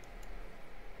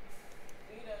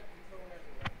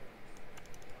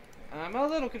 I'm a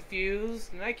little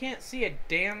confused, and I can't see a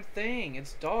damn thing.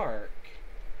 It's dark.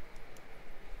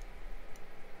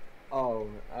 Oh,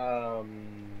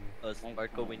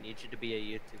 Sparkle, we need you to be a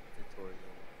YouTube tutorial.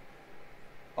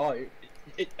 Oh,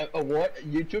 a what?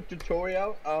 YouTube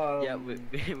tutorial? Yeah, we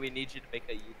need you to make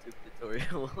a YouTube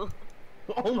tutorial.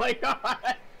 Oh my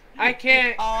god! I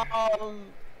can't.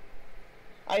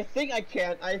 I think I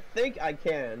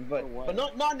can, but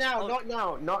not now, not right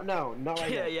now.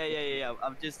 Yeah.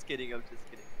 I'm just kidding.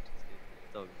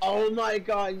 Oh my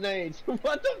god, Nate!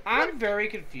 What the? I'm very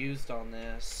confused on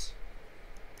this.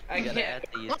 I gotta add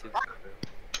can't. the YouTube tutorial.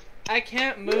 I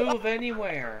can't move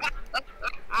anywhere.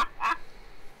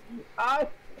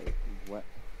 What?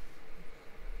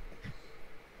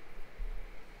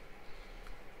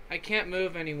 I can't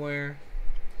move anywhere.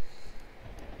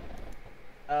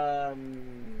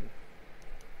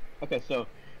 Okay, so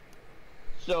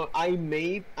I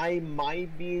might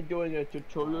be doing a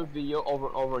tutorial video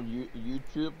over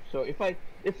YouTube. So if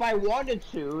I wanted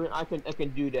to, I can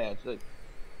do that.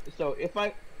 So if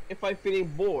I feeling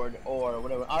bored or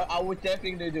whatever, I would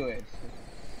definitely do it.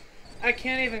 I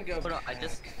can't even go. Hold on, back.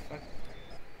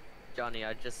 Johnny,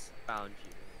 I just found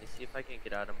you. see if I can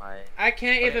get out of my. I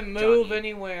can't Okay, even move Johnny.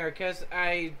 anywhere because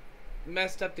I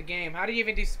messed up the game. How do you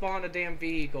even despawn a damn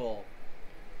vehicle?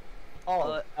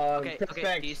 Oh, Okay, press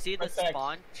okay. Do you X, see the press X.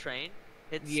 spawn train?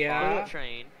 Hit Yeah. spawn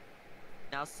train.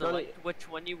 Now select which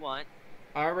one you want.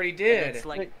 I already And did. then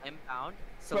select inbound.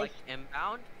 Select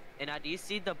inbound. And now do you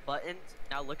see the buttons?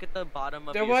 Now look at the bottom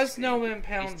of There your was screen. no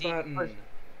impound see- button.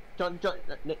 John,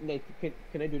 Nate,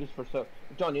 can I do this for so?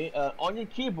 Johnny, on your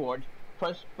keyboard,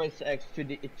 press X to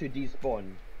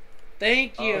despawn.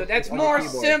 Thank you. Oh, That's on the more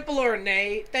keyboard. simpler,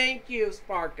 Nate. Thank you,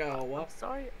 Sparko. I'm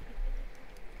sorry.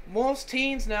 Most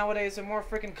teens nowadays are more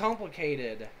freaking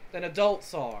complicated than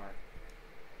adults are.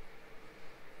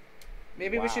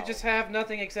 Maybe we should Wow. just have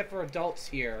nothing except for adults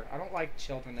here. I don't like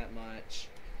children that much.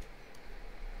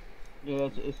 Yeah,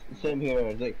 it's the same here.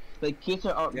 Like kids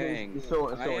are out Dang,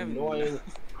 so I am- annoying,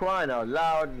 crying out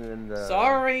loud, and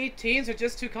Sorry, teens are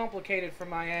just too complicated for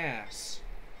my ass.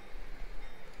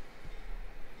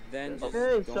 Then just Hey,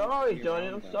 don't sorry, be Johnny.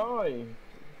 around I'm them. sorry.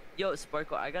 Yo,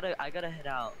 Sparkle, I gotta head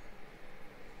out.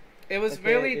 It was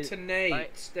Okay, really to Nate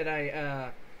Alright. that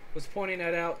I was pointing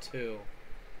that out to.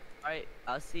 Alright,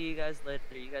 I'll see you guys later.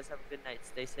 You guys have a good night.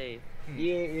 Stay safe.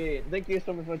 Yeah. Thank you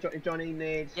so much for joining,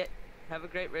 Nate. Yeah. Have a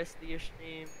great rest of your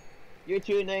stream. You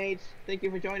too, Nate. Thank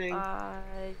you for joining. Bye.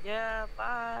 Yeah,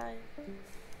 bye.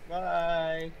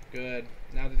 Bye. Good.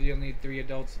 Now that you only need 3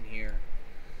 adults in here.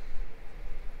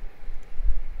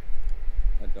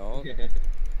 Adult?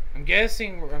 I'm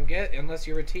guessing, unless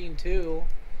you're a teen too,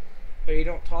 but you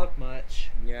don't talk much.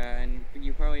 Yeah, and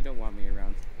you probably don't want me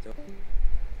around. So.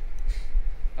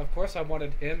 Of course I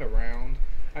wanted him around.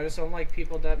 I just don't like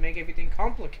people that make everything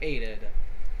complicated.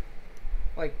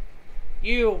 Like,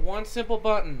 one simple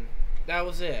button. That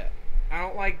was it. I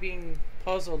don't like being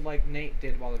puzzled like Nate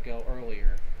did a while ago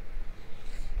earlier.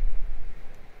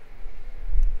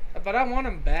 But I want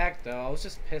him back though. I was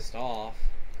just pissed off.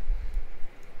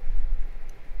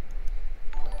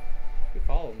 Who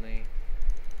followed me?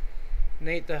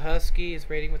 Nate the Husky is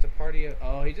raiding with the party of...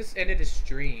 Oh, he just ended his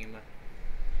stream.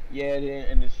 Yeah,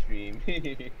 in the stream.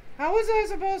 How was I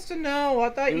supposed to know? I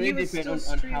thought It he really was still depends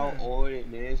on streaming. how old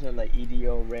it is, and like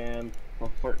EDO RAM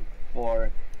for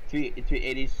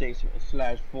 386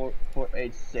 slash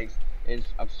 486 is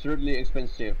absurdly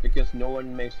expensive because no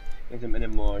one makes them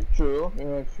anymore. True.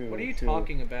 True. What are you true.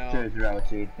 talking about? True,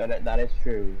 reality. That is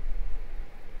true.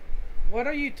 What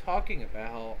are you talking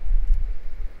about?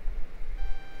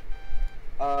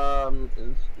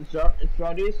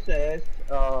 Jody says,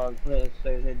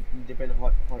 it depends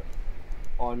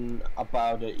on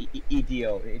about the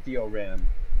EDO RAM.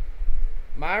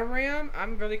 My RAM?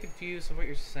 I'm really confused with what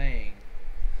you're saying.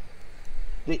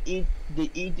 The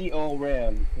EDO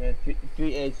RAM,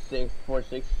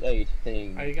 386468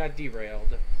 thing. Oh, you got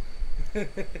derailed.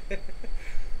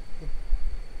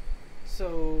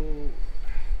 So,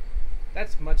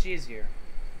 that's much easier.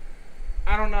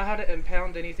 I don't know how to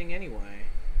impound anything anyway.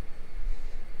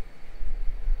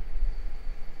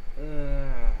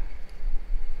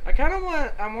 I kind of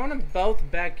want them both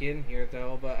back in here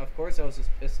though, but of course I was just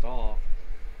pissed off.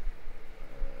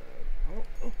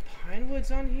 Oh,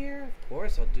 Pinewood's on here? Of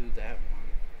course I'll do that one.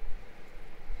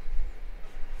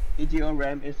 EDO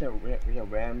RAM is a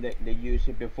RAM that they used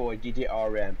it before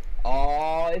GTR RAM.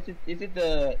 Oh, is it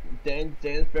the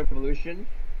Dance Revolution?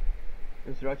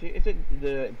 Is it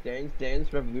the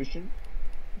Dance Revolution?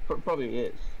 Probably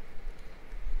is.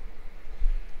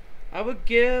 I would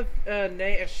give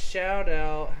Nate a shout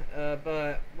out,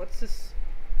 but what's this?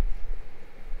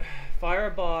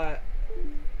 Firebot.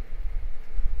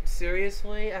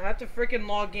 Seriously? I have to freaking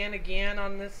log in again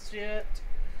on this shit?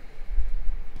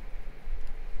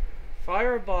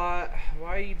 Firebot,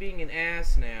 why are you being an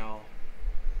ass now?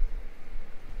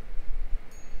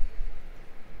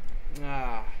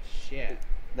 Ah, shit.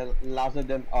 The last of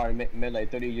them are made like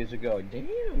 30 years ago.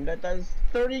 Damn, that's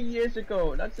 30 years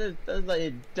ago. That's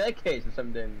like decades or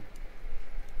something.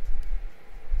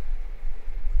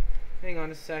 Hang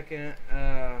on a second.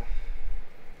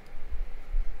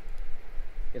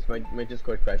 Is my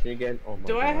Discord crashing again? Oh my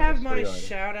Do god. I have it's my really on.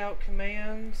 shout out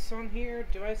commands on here?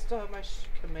 Do I still have my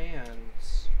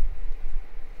commands?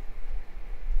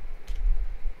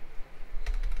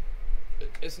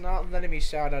 It's not letting me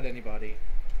shout out anybody.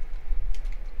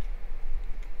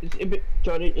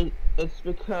 Johnny, it's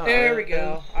because There we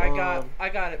go. I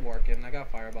got it working. I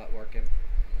got Firebot working.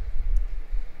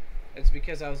 It's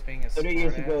because I was being a 30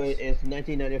 years ago smartass. is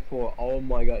 1994. Oh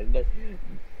my god.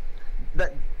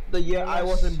 That the year I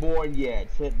wasn't born yet.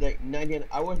 So like 19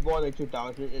 I was born in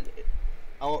 2000.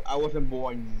 I wasn't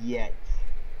born yet.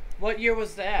 What year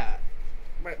was that?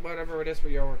 Whatever it is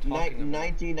what you were talking about.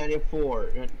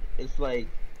 1994. It's like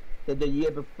the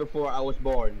year before I was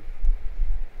born.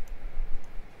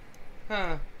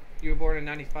 Huh. You were born in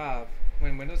 95.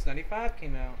 When Windows 95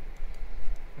 came out.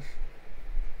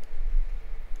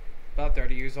 About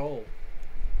 30 years old.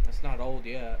 That's not old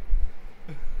yet.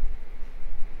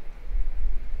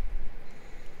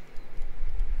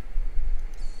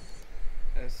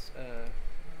 That's,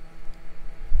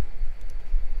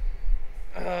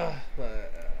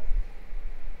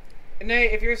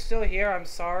 Nate, if you're still here, I'm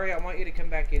sorry. I want you to come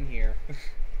back in here.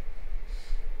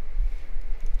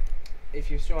 If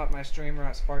you're still at my stream or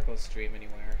at Sparkle's stream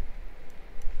anywhere.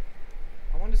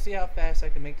 I want to see how fast I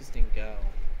can make this thing go.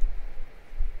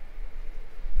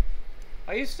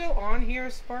 Are you still on here,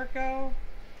 Sparko?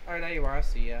 Alright, there you are. I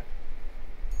see ya.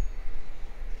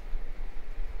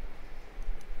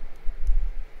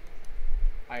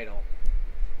 Idle.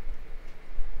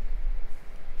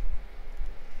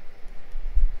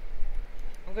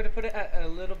 I'm gonna put it at a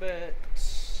little bit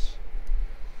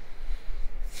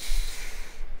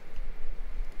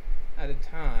at a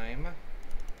time.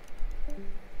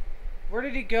 Where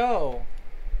did he go?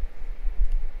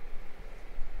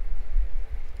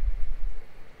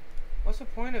 What's the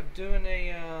point of doing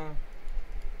a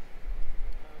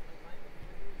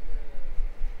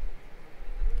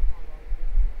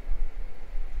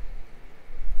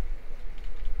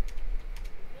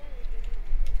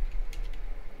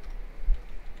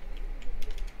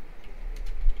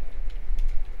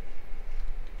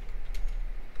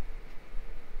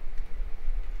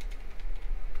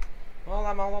Well,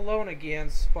 I'm all alone again,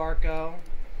 Sparko.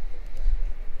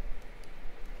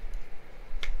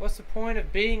 What's the point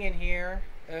of being in here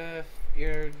if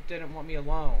you didn't want me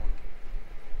alone?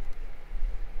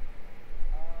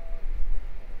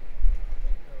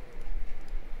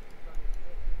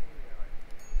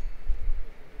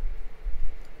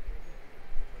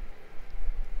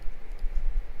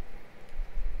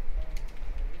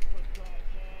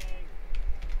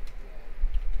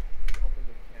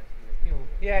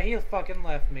 Yeah, he fucking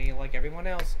left me like everyone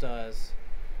else does.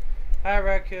 Hi,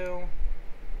 Raku.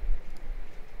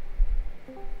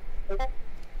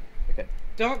 Okay.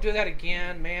 Don't do that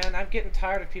again, man. I'm getting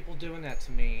tired of people doing that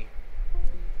to me.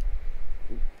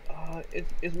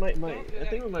 It's my I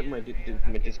think my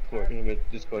Discord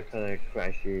kind of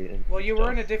crashy and. Well, you stuff.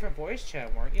 were in a different voice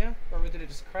chat, weren't you? Or did it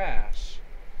just crash?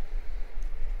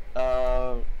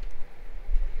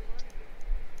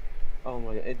 Oh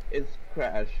my god, it's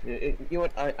crashed. You know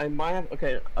what? I might have.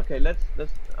 Okay. Let's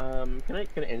can I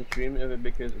end stream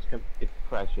because it's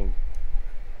crashing.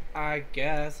 I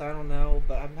guess, I don't know,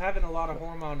 but I'm having a lot of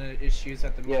hormone issues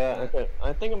at the moment. Yeah. Okay.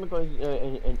 I think I'm going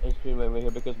to end stream over here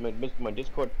because my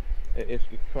Discord is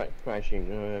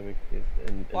crashing.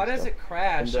 Why does it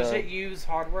crash? And, does it use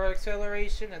hardware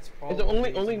acceleration? That's probably.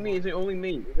 It's only me. It's only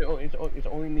me. It's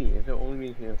only me. It's only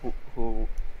me who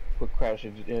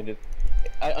crashes.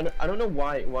 I don't know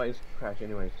why it's crashing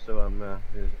anyway. So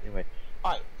anyway.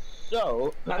 Alright.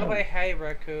 So. By the way, hey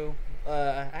Raku.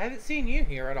 I haven't seen you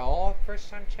here at all.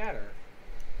 First time chatter.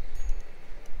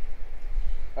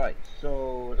 Alright,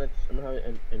 so I'm gonna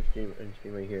have an stream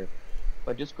right here.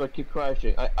 But Discord keep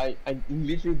crashing. I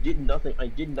literally did nothing. I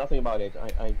did nothing about it.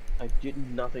 I did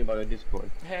nothing about it Discord.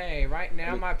 Hey, right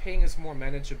now my ping is more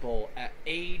manageable at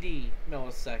 80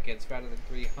 milliseconds rather than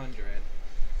 300.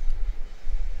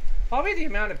 Probably the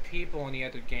amount of people in the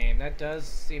other game. That does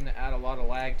seem to add a lot of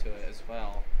lag to it as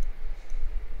well.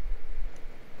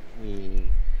 And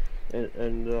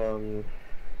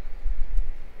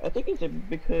I think it's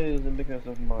because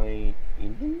of my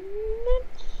internet.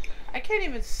 I can't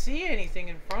even see anything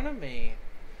in front of me.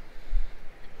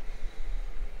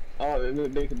 Oh,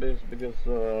 because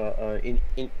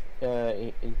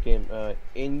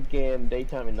in game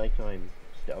daytime and nighttime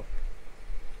stuff.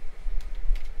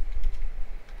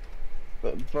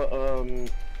 But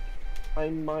I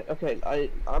might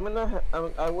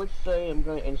I would say I'm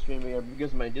gonna end stream here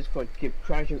because my Discord keeps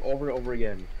crashing over and over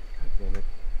again. God damn it.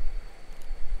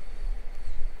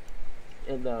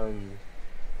 And I'm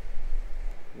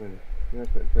gonna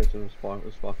play some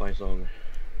Spotify song.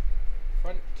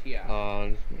 Frontier.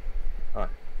 Alright.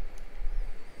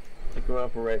 Stick around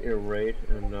for raid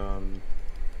and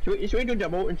should we do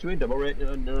double raid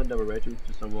double raid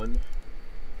to someone?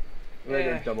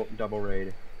 Yeah. Double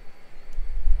raid.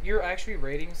 You're actually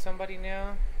raiding somebody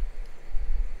now?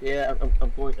 Yeah,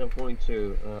 I'm going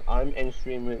to. I'm end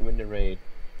stream with the raid.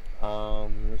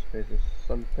 This place is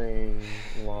something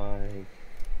like.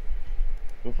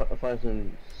 I'll find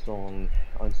some song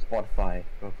on Spotify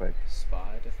real quick.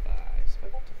 Spotify.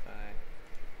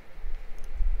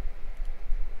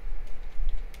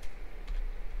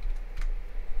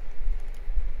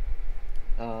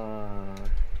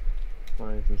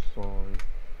 song.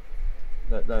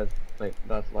 That's like.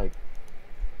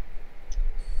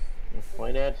 Let's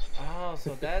find it. Oh,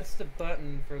 so that's the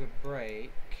button for the break.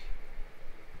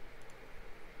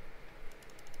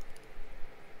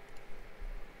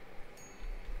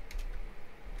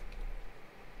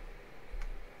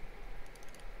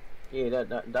 Yeah,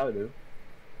 that'll do.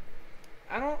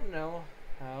 I don't know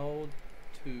how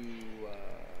to anything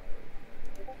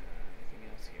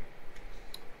else here.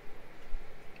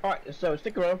 All right, so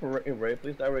stick around for raid,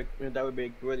 please. That would be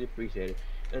greatly appreciated.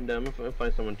 And I'm gonna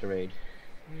find someone to raid.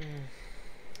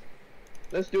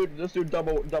 Let's do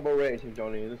double raid,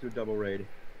 Johnny. Let's do double raid.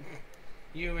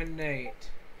 You and Nate.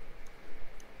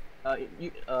 Oh.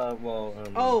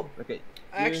 Okay.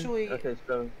 Actually. Okay,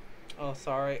 so. Oh,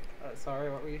 sorry. Sorry.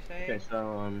 What were you saying? Okay,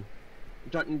 so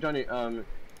Johnny, can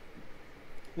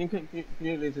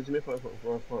you listen to me for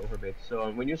a bit?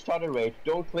 So when you start a raid,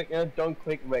 don't click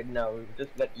raid now.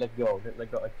 Just let go.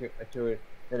 Let go until raid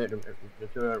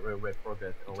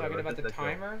progress. Or Talking about the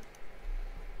timer. Go.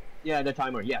 Yeah, the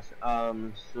timer. Yes.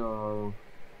 So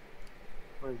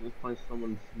let's find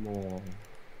someone small.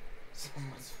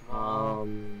 Someone small.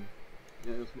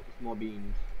 Yeah, small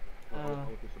beans. How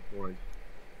to support.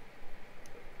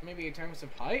 Maybe in terms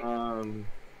of height.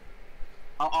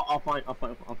 I'll find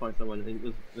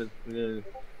someone.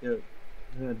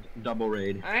 Double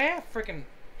raid. I have freaking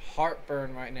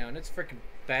heartburn right now, and it's freaking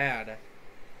bad.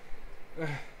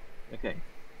 Okay.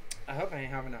 I hope I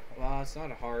ain't having a. Well, it's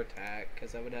not a heart attack,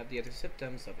 because I would have the other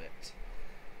symptoms of it.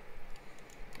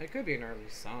 It could be an early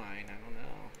sign. I don't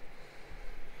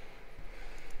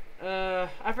know.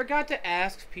 I forgot to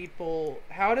ask people,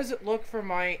 how does it look for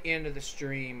my end of the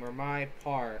stream, or my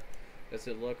part? Does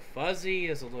it look fuzzy?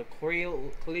 Does it look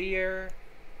clear?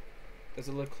 Does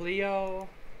it look Cleo?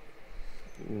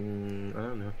 I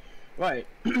don't know. Right.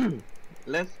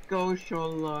 Let's go show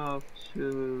love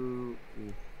to.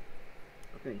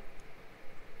 Okay.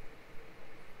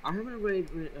 I haven't really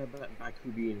back to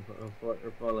being for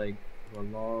like for a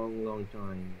long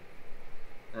time.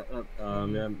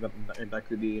 Back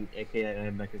to being, aka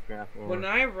back to craft. When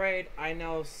I raid, I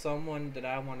know someone that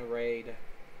I want to raid.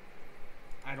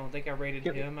 I don't think I rated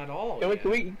him at all. Can we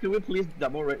please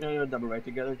double raid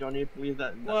together, Johnny? Please.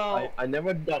 I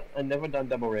never done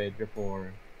double raid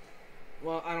before.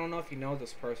 Well, I don't know if you know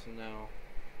this person now.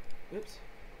 Oops.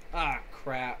 Ah,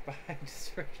 crap! I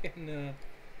just freaking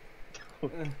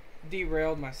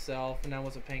derailed myself, and I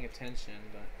wasn't paying attention.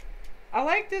 But I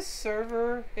like this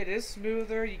server. It is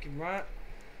smoother. You can run.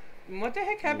 What the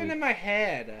heck happened in my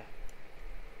head?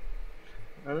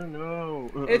 I don't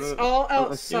know. It's all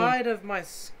outside of my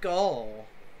skull.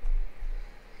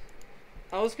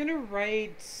 I was gonna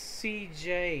raid C.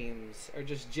 James, or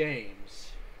just James.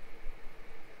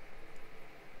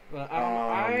 But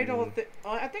I don't think.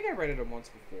 I think I raided him once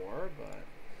before, but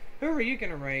who are you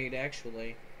gonna raid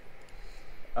actually?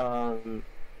 I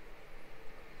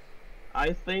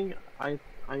think I'm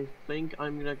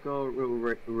gonna go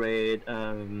raid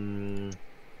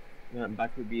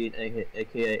back to being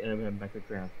aka back to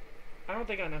craft. I don't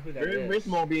think I know who that is. Very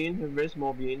small bean, very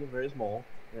small,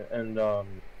 and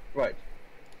right,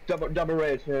 double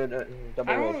raid,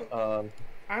 double raid.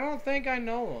 I don't think I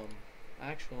know him.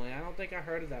 Actually, I don't think I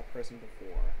heard of that person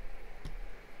before.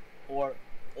 Or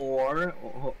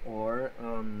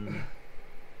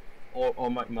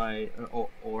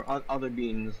other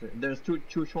beans. There's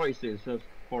two choices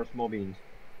for small beans.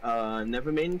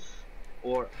 Nevermint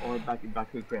or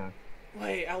back to craft.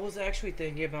 Wait, I was actually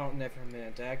thinking about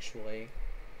Nevermint actually.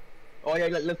 Oh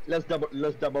yeah, let's double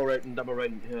raid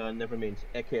Nevermint,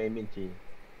 aka Minty.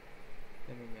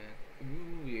 Nevermint.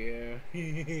 Ooh yeah.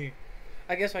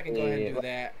 I guess I can go ahead and do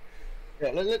that.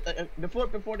 Yeah, before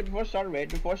start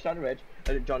raid,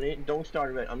 Johnny, don't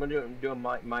start raid. I'm gonna do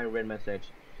my raid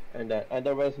message, and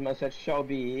the raid message shall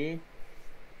be,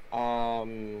 I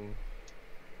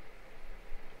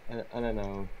don't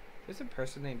know. There's a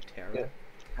person named Tara.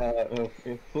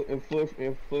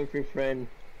 Fluffy friend,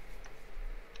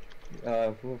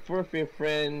 fluffy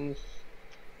friends,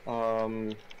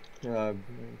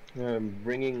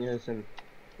 bringing us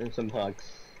some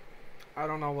hugs. I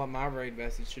don't know what my raid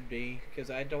message should be because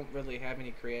I don't really have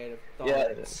any creative thoughts.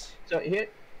 Yeah. So here.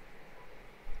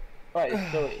 Alright.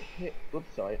 So here.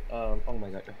 Oops. Sorry. Oh my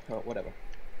God. Whatever.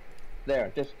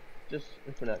 There. Just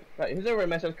for that. Right. Here's a raid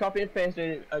message. Copy and paste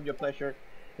it at your pleasure.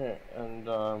 Yeah,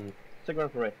 and stick around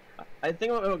for it. I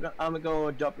think I'm gonna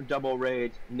go double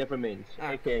raid Nevermint,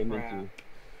 aka Minty.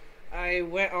 I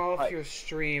went off your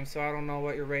stream, so I don't know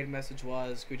what your raid message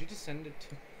was. Could you just send it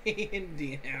to me in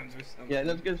DMs or something? Yeah,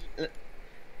 let's just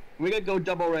we're gonna go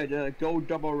double raid.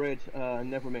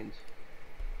 Nevermint.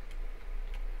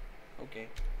 Okay.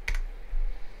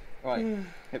 Alright.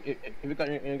 Have you got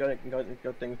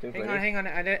things ready? Hang on.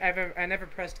 I never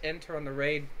pressed enter on the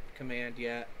raid command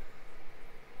yet.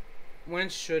 When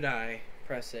should I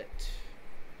press it?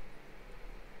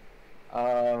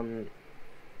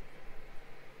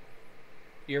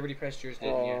 You already pressed yours,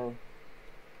 didn't you?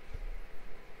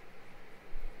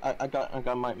 I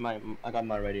got mine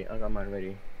ready. I got mine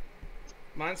ready.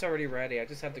 Mine's already ready. I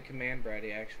just have the command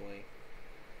ready, actually.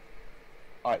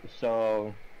 Alright,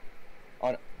 so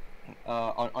on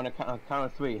a count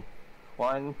of 3.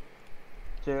 1,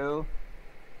 2,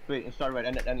 3, and start right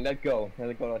and let go. And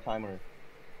let go of the timer.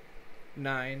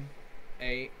 9,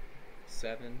 8,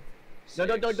 7. No,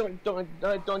 6.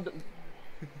 don't.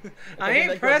 I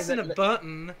ain't pressing a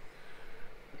button.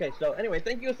 Okay, so anyway,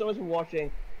 thank you so much for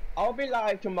watching. I'll be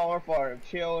live tomorrow for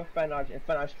chill fan art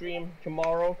stream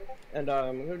tomorrow, and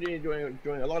I'm gonna be doing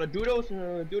a lot of doodles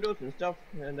and stuff.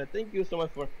 And thank you so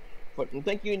much for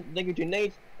thank you to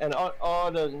Nate and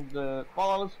all the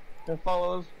follows,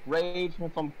 raid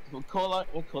from Cola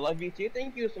VT.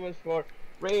 Thank you so much for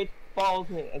raid, follows,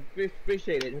 and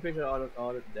appreciate all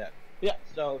of that. Yeah,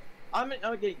 so I'm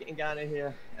getting out of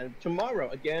here, and tomorrow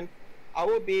again, I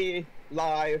will be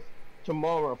live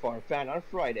tomorrow for Fan on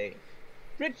Friday.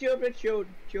 Pretty chill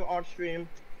art stream,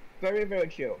 very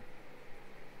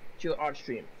chill art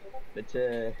stream. But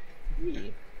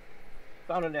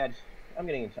found out that I'm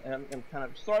kind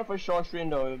of sorry for short stream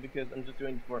though, because I'm just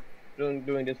doing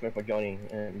this for Johnny,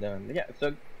 and yeah.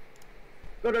 So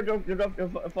go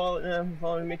to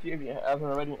follow me if you haven't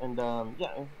already, and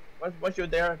yeah. Once you're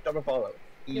there, drop a follow.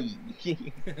 Yep.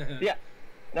 Yeah.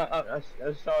 No,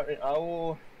 sorry. I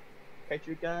will catch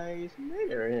you guys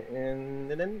later in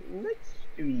the next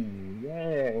stream.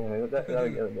 Yeah, that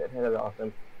was good. That was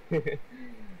awesome.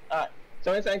 Alright,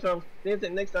 so thanks for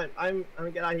next time. I'm gonna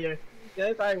get out of here.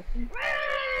 Next time.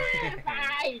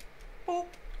 Bye. Boop.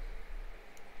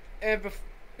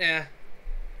 Yeah.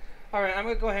 Alright, I'm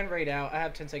gonna go ahead and raid out. I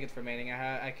have 10 seconds remaining.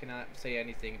 I cannot say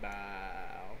anything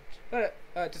about. But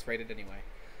just raid it anyway.